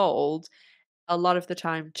I'm told a lot of the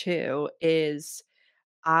time too is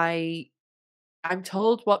I I'm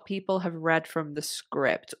told what people have read from the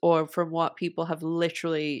script or from what people have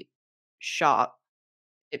literally shot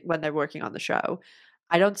when they're working on the show.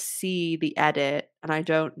 I don't see the edit and I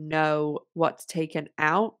don't know what's taken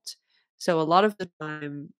out. So a lot of the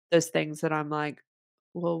time there's things that I'm like,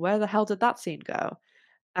 well, where the hell did that scene go?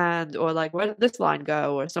 And or like, where did this line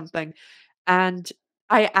go or something? And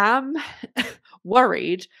I am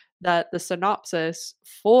worried that the synopsis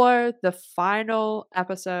for the final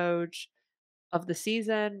episode of the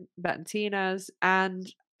season, Bet and Tina's, and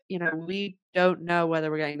we don't know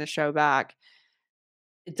whether we're getting the show back.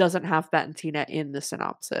 It doesn't have Bette and Tina in the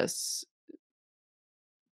synopsis,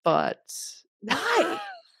 but Why?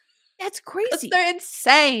 That's because crazy. they're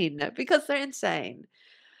insane. Because they're insane.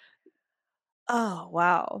 Oh,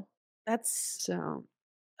 wow. That's So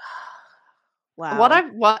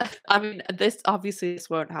wow. I mean, this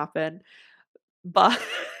won't happen, but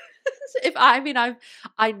if I mean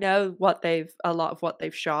I know a lot of what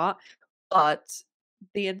they've shot, but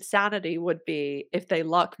the insanity would be if they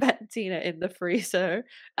lock Bettina in the freezer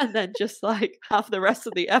and then just like have the rest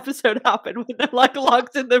of the episode happen when they're like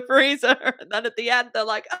locked in the freezer, and then at the end they're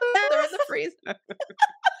like, oh yeah, they're in the freezer.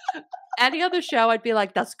 Any other show, I'd be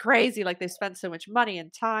like, that's crazy. Like they spent so much money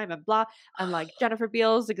and time and blah, and like Jennifer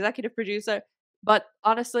Beals, executive producer. But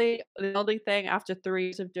honestly, the only thing after 3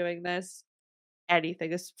 years of doing this,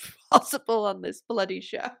 anything is possible on this bloody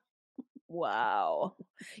show. Wow.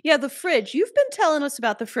 Yeah, the fridge. You've been telling us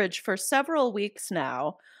about the fridge for several weeks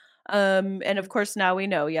now. And of course now we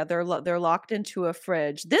know, yeah, they're locked into a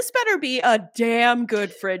fridge. This better be a damn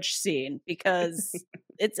good fridge scene because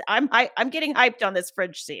I'm getting hyped on this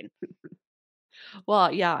fridge scene.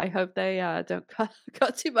 Well, yeah, I hope they don't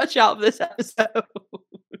cut too much out of this episode.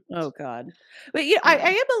 Oh God. But yeah, I Yeah.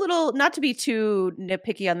 am a little, not to be too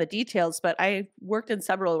nitpicky on the details, but I worked in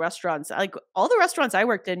several restaurants. Like all the restaurants I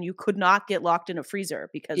worked in, you could not get locked in a freezer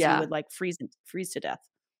because you Yeah. would like freeze to death.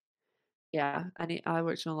 Yeah, I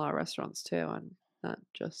worked in a lot of restaurants too, and that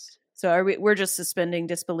just So we're just suspending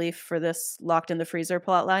disbelief for this locked in the freezer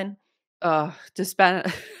plot line? to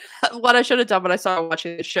spend what I should have done when I started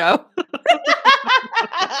watching the show.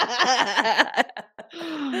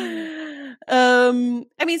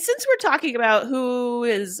 I mean, since we're talking about who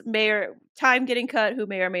is time getting cut, who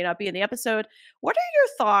may or may not be in the episode, what are your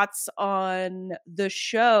thoughts on the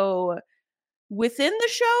show within the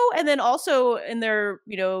show and then also in their,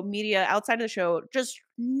 media outside of the show? Just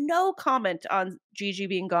no comment on Gigi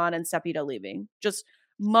being gone and Sepida leaving. Just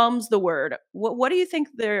mum's the word. What do you think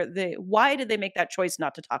why did they make that choice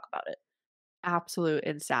not to talk about it? Absolute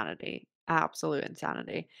insanity. Absolute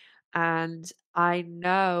insanity. And I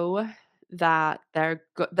know that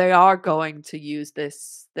they are going to use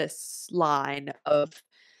this line of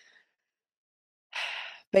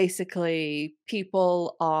basically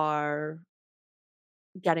people are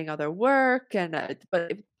getting other work, and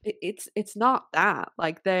but it's not that,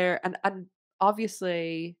 like they're and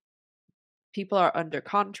obviously people are under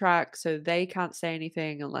contract, so they can't say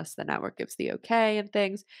anything unless the network gives the okay and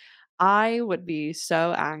things. I would be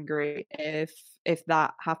so angry if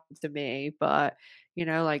that happened to me, but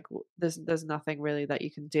like there's nothing really that you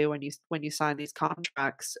can do when you sign these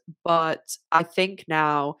contracts. But I think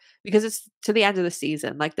now, because it's to the end of the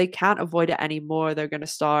season, like they can't avoid it anymore. They're going to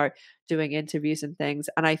start doing interviews and things,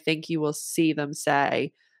 and I think you will see them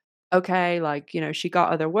say, okay, like, she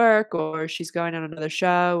got other work or she's going on another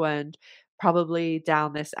show, and probably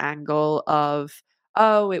down this angle of,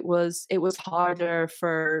 oh, it was harder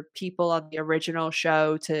for people on the original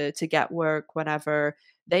show to get work whenever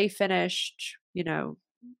they finished,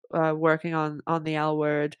 working on the L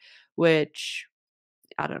Word, which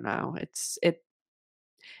I don't know.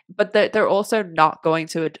 But they're also not going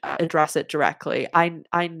to address it directly.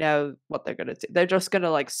 I know what they're gonna do. They're just gonna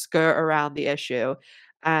like skirt around the issue,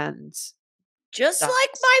 and Just like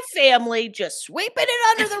that's my family, just sweeping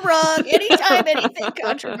it under the rug anytime anything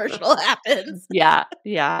controversial happens. yeah,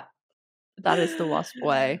 that is the wasp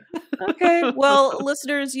way. Okay, well,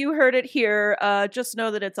 listeners, you heard it here. Just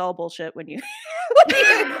know that it's all bullshit when you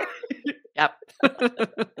hear Yep.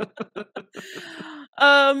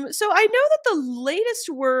 So I know that the latest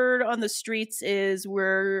word on the streets is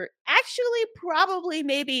we're actually probably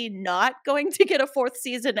maybe not going to get a 4th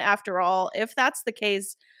season after all. If that's the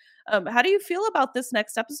case, how do you feel about this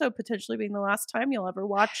next episode potentially being the last time you'll ever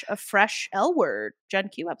watch a fresh L Word Gen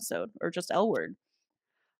Q episode or just L Word?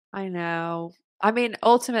 I know. I mean,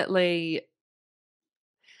 ultimately,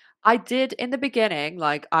 I did in the beginning,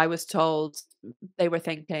 like I was told they were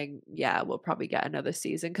thinking, yeah, we'll probably get another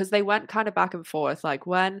season, because they went kind of back and forth. Like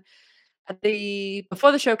when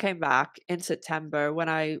before the show came back in September, when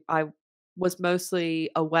I was mostly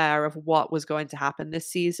aware of what was going to happen this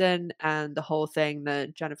season and the whole thing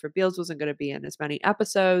that Jennifer Beals wasn't going to be in as many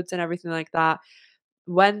episodes and everything like that.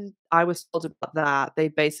 When I was told about that, they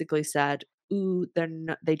basically said, ooh,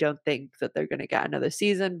 they don't think that they're going to get another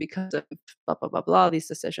season because of blah blah blah blah, these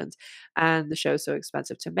decisions, and the show's so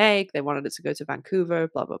expensive to make. They wanted it to go to Vancouver,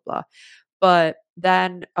 blah blah blah. But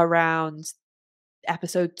then around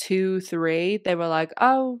episode 2, 3, they were like,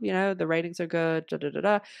 oh, the ratings are good, da da da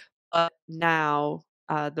da. But now,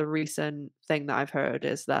 The recent thing that I've heard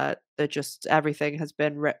is that they're just everything has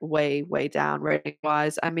been way down rating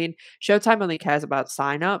wise. I mean, Showtime only cares about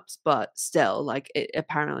signups, but still, like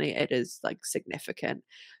apparently it is like significant.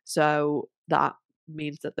 So that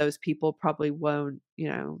means that those people probably won't,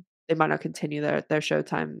 they might not continue their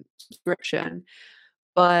Showtime subscription.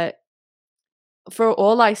 But for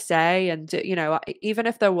all I say, and even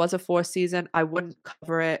if there was a fourth season, I wouldn't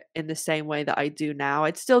cover it in the same way that I do now.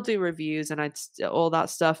 I'd still do reviews and I'd still all that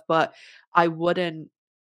stuff, but I wouldn't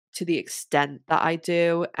to the extent that I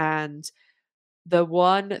do. And the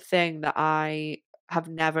one thing that I have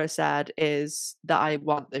never said is that I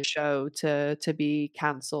want the show to be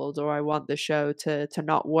cancelled, or I want the show to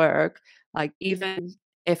not work. Like, even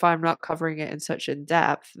if I'm not covering it in such in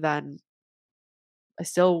depth, then I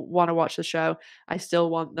still want to watch the show. I still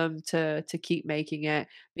want them to keep making it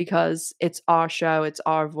because it's our show, it's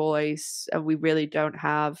our voice, and we really don't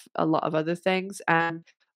have a lot of other things. And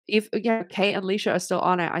if Kate and Leisha are still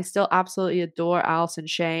on it, I still absolutely adore Alice and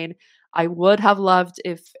Shane. I would have loved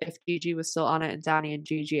if Gigi was still on it, and Danny and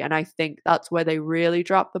Gigi. And I think that's where they really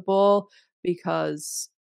dropped the ball because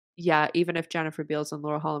even if Jennifer Beals and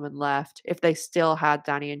Laura Holloman left, if they still had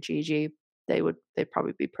Danny and Gigi, they'd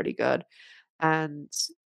probably be pretty good. And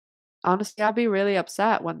honestly, I'd be really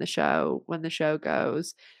upset when the show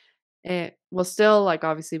goes. It will still, like,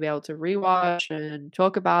 obviously be able to rewatch and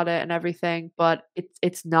talk about it and everything, but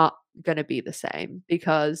it's not gonna be the same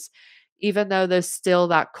because even though there's still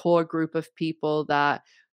that core group of people that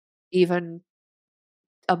even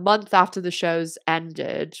a month after the show's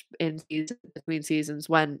ended between seasons,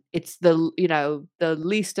 when it's the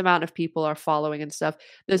least amount of people are following and stuff,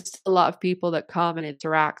 there's a lot of people that come and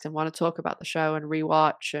interact and want to talk about the show and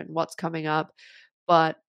rewatch and what's coming up.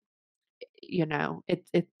 But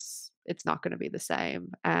it's not going to be the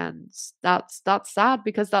same, and that's sad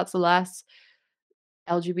because that's less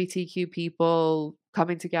LGBTQ people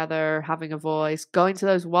coming together, having a voice, going to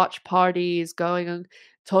those watch parties, going and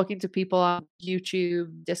talking to people on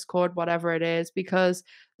YouTube, Discord, whatever it is, because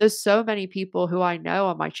there's so many people who I know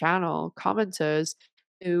on my channel, commenters,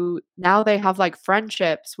 who now they have like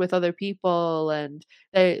friendships with other people, and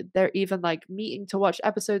they're even like meeting to watch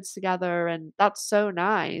episodes together, and that's so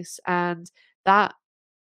nice. And that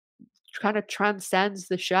kind of transcends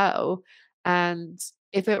the show. And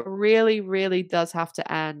if it really, really does have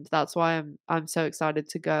to end, that's why I'm so excited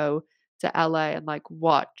to go to LA and like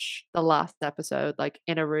watch the last episode like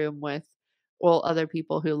in a room with all other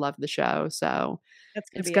people who love the show. So That's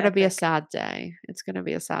gonna it's be gonna be a epic. sad day. It's gonna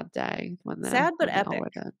be a sad day Sad but when it all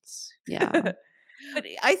epic. ends. Yeah. But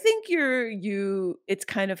I think it's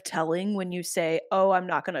kind of telling when you say, "Oh, I'm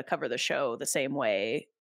not gonna cover the show the same way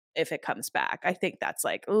if it comes back." I think that's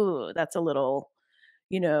like, ooh, that's a little,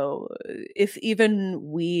 if even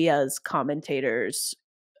we as commentators,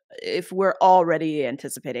 if we're already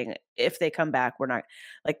anticipating if they come back, we're not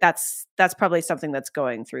like that's probably something that's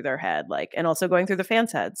going through their head, like, and also going through the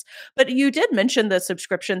fans' heads. But you did mention the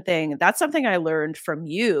subscription thing. That's something I learned from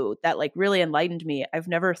you that like really enlightened me. I've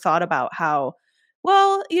never thought about how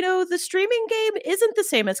well, the streaming game isn't the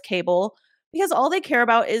same as cable because all they care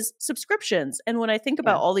about is subscriptions. And when I think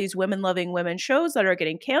about Yeah. all these women loving women shows that are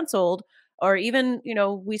getting canceled, or even,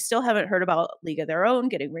 we still haven't heard about League of Their Own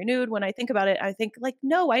getting renewed. When I think about it, I think like,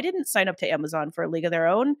 no, I didn't sign up to Amazon for League of Their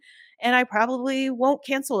Own, and I probably won't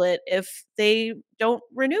cancel it if they don't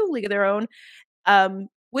renew League of Their Own.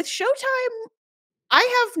 With Showtime,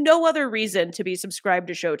 I have no other reason to be subscribed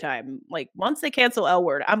to Showtime. Like, once they cancel L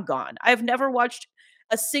Word, I'm gone. I've never watched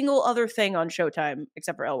a single other thing on Showtime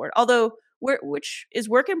except for L Word. Although, which is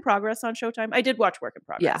Work in Progress on Showtime. I did watch Work in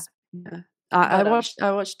Yeah. Progress, Yeah. I but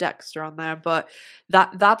watched Dexter on there, but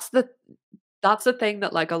that's the thing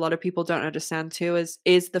that like a lot of people don't understand too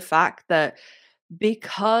is the fact that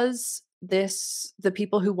because the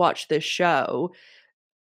people who watch this shows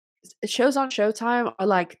on Showtime are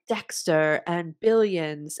like Dexter and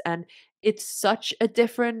Billions, and it's such a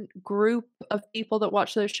different group of people that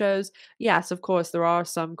watch those shows. Yes, of course, there are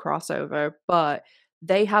some crossover, but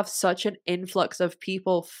they have such an influx of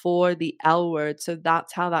people for the L Word. So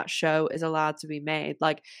that's how that show is allowed to be made.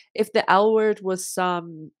 Like, if the L Word was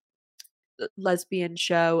some lesbian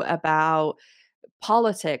show about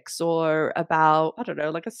politics or about, I don't know,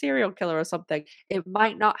 like a serial killer or something, it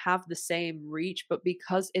might not have the same reach, but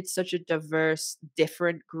because it's such a diverse,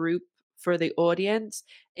 different group for the audience,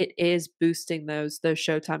 it is boosting those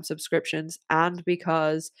Showtime subscriptions. And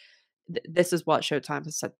because this is what Showtime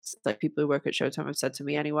has said, like people who work at Showtime have said to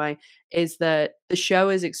me anyway, is that the show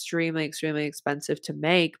is extremely, extremely expensive to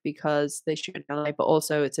make because they shoot in LA, but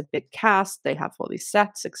also it's a big cast, they have all these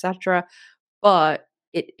sets, etc. But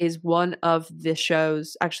it is one of the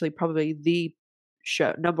shows, actually probably the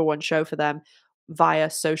show, number one show for them via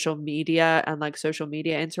social media and like social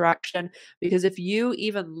media interaction. Because if you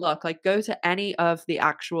even look, like go to any of the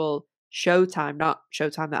actual Showtime, not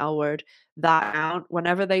Showtime the L Word, that account,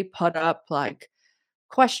 whenever they put up like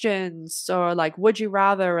questions or like would you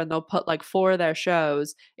rather, and they'll put like 4 of their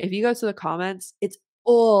shows, if you go to the comments, it's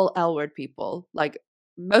all L Word people, like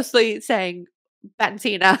mostly saying Bet and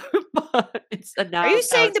Tina, but it's Are you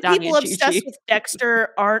saying the people obsessed with Dexter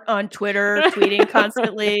aren't on Twitter tweeting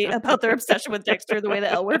constantly about their obsession with Dexter the way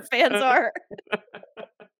the L Word fans are?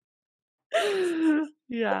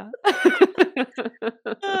 Yeah.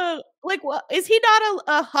 Like, what is he not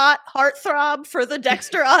a hot heartthrob for the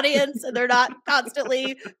Dexter audience, and they're not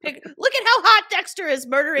constantly look at how hot Dexter is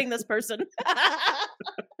murdering this person.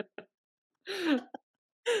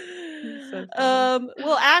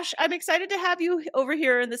 Well, Ash, I'm excited to have you over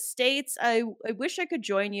here in the States. I wish I could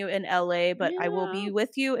join you in LA, but I will be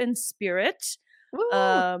with you in spirit.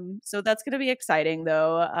 So that's gonna be exciting,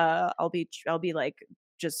 though. I'll be like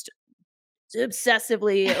just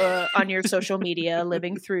obsessively on your social media,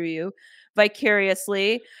 living through you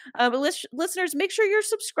vicariously. But listeners, make sure you're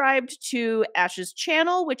subscribed to Ash's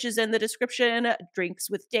channel, which is in the description. Drinks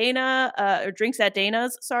with Dana, or Drinks at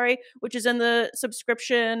Dana's, sorry, which is in the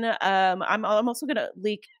subscription. I'm also gonna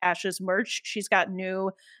leak Ash's merch. She's got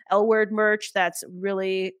new L Word merch that's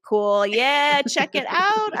really cool. Yeah, check it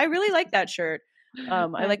out. I really like that shirt.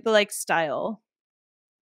 I like the style.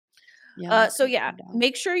 So yeah,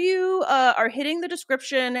 make sure you are hitting the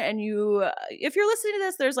description, and you, if you're listening to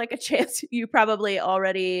this, there's like a chance you probably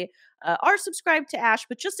already are subscribed to Ash,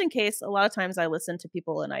 but just in case, a lot of times I listen to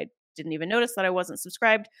people and I didn't even notice that I wasn't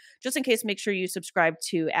subscribed. Just in case, make sure you subscribe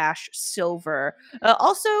to Ash Silver.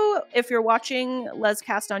 Also, if you're watching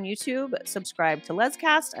LesCast on YouTube, subscribe to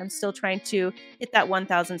LesCast. I'm still trying to hit that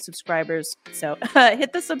 1,000 subscribers, so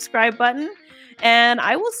hit the subscribe button. And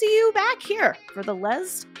I will see you back here for the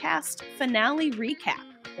LesCast finale recap.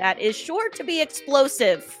 That is sure to be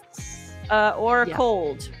explosive or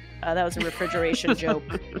cold. That was a refrigeration joke.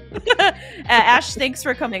 Ash, thanks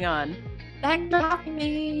for coming on. Thanks for having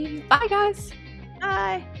me. Bye, guys.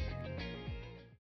 Bye.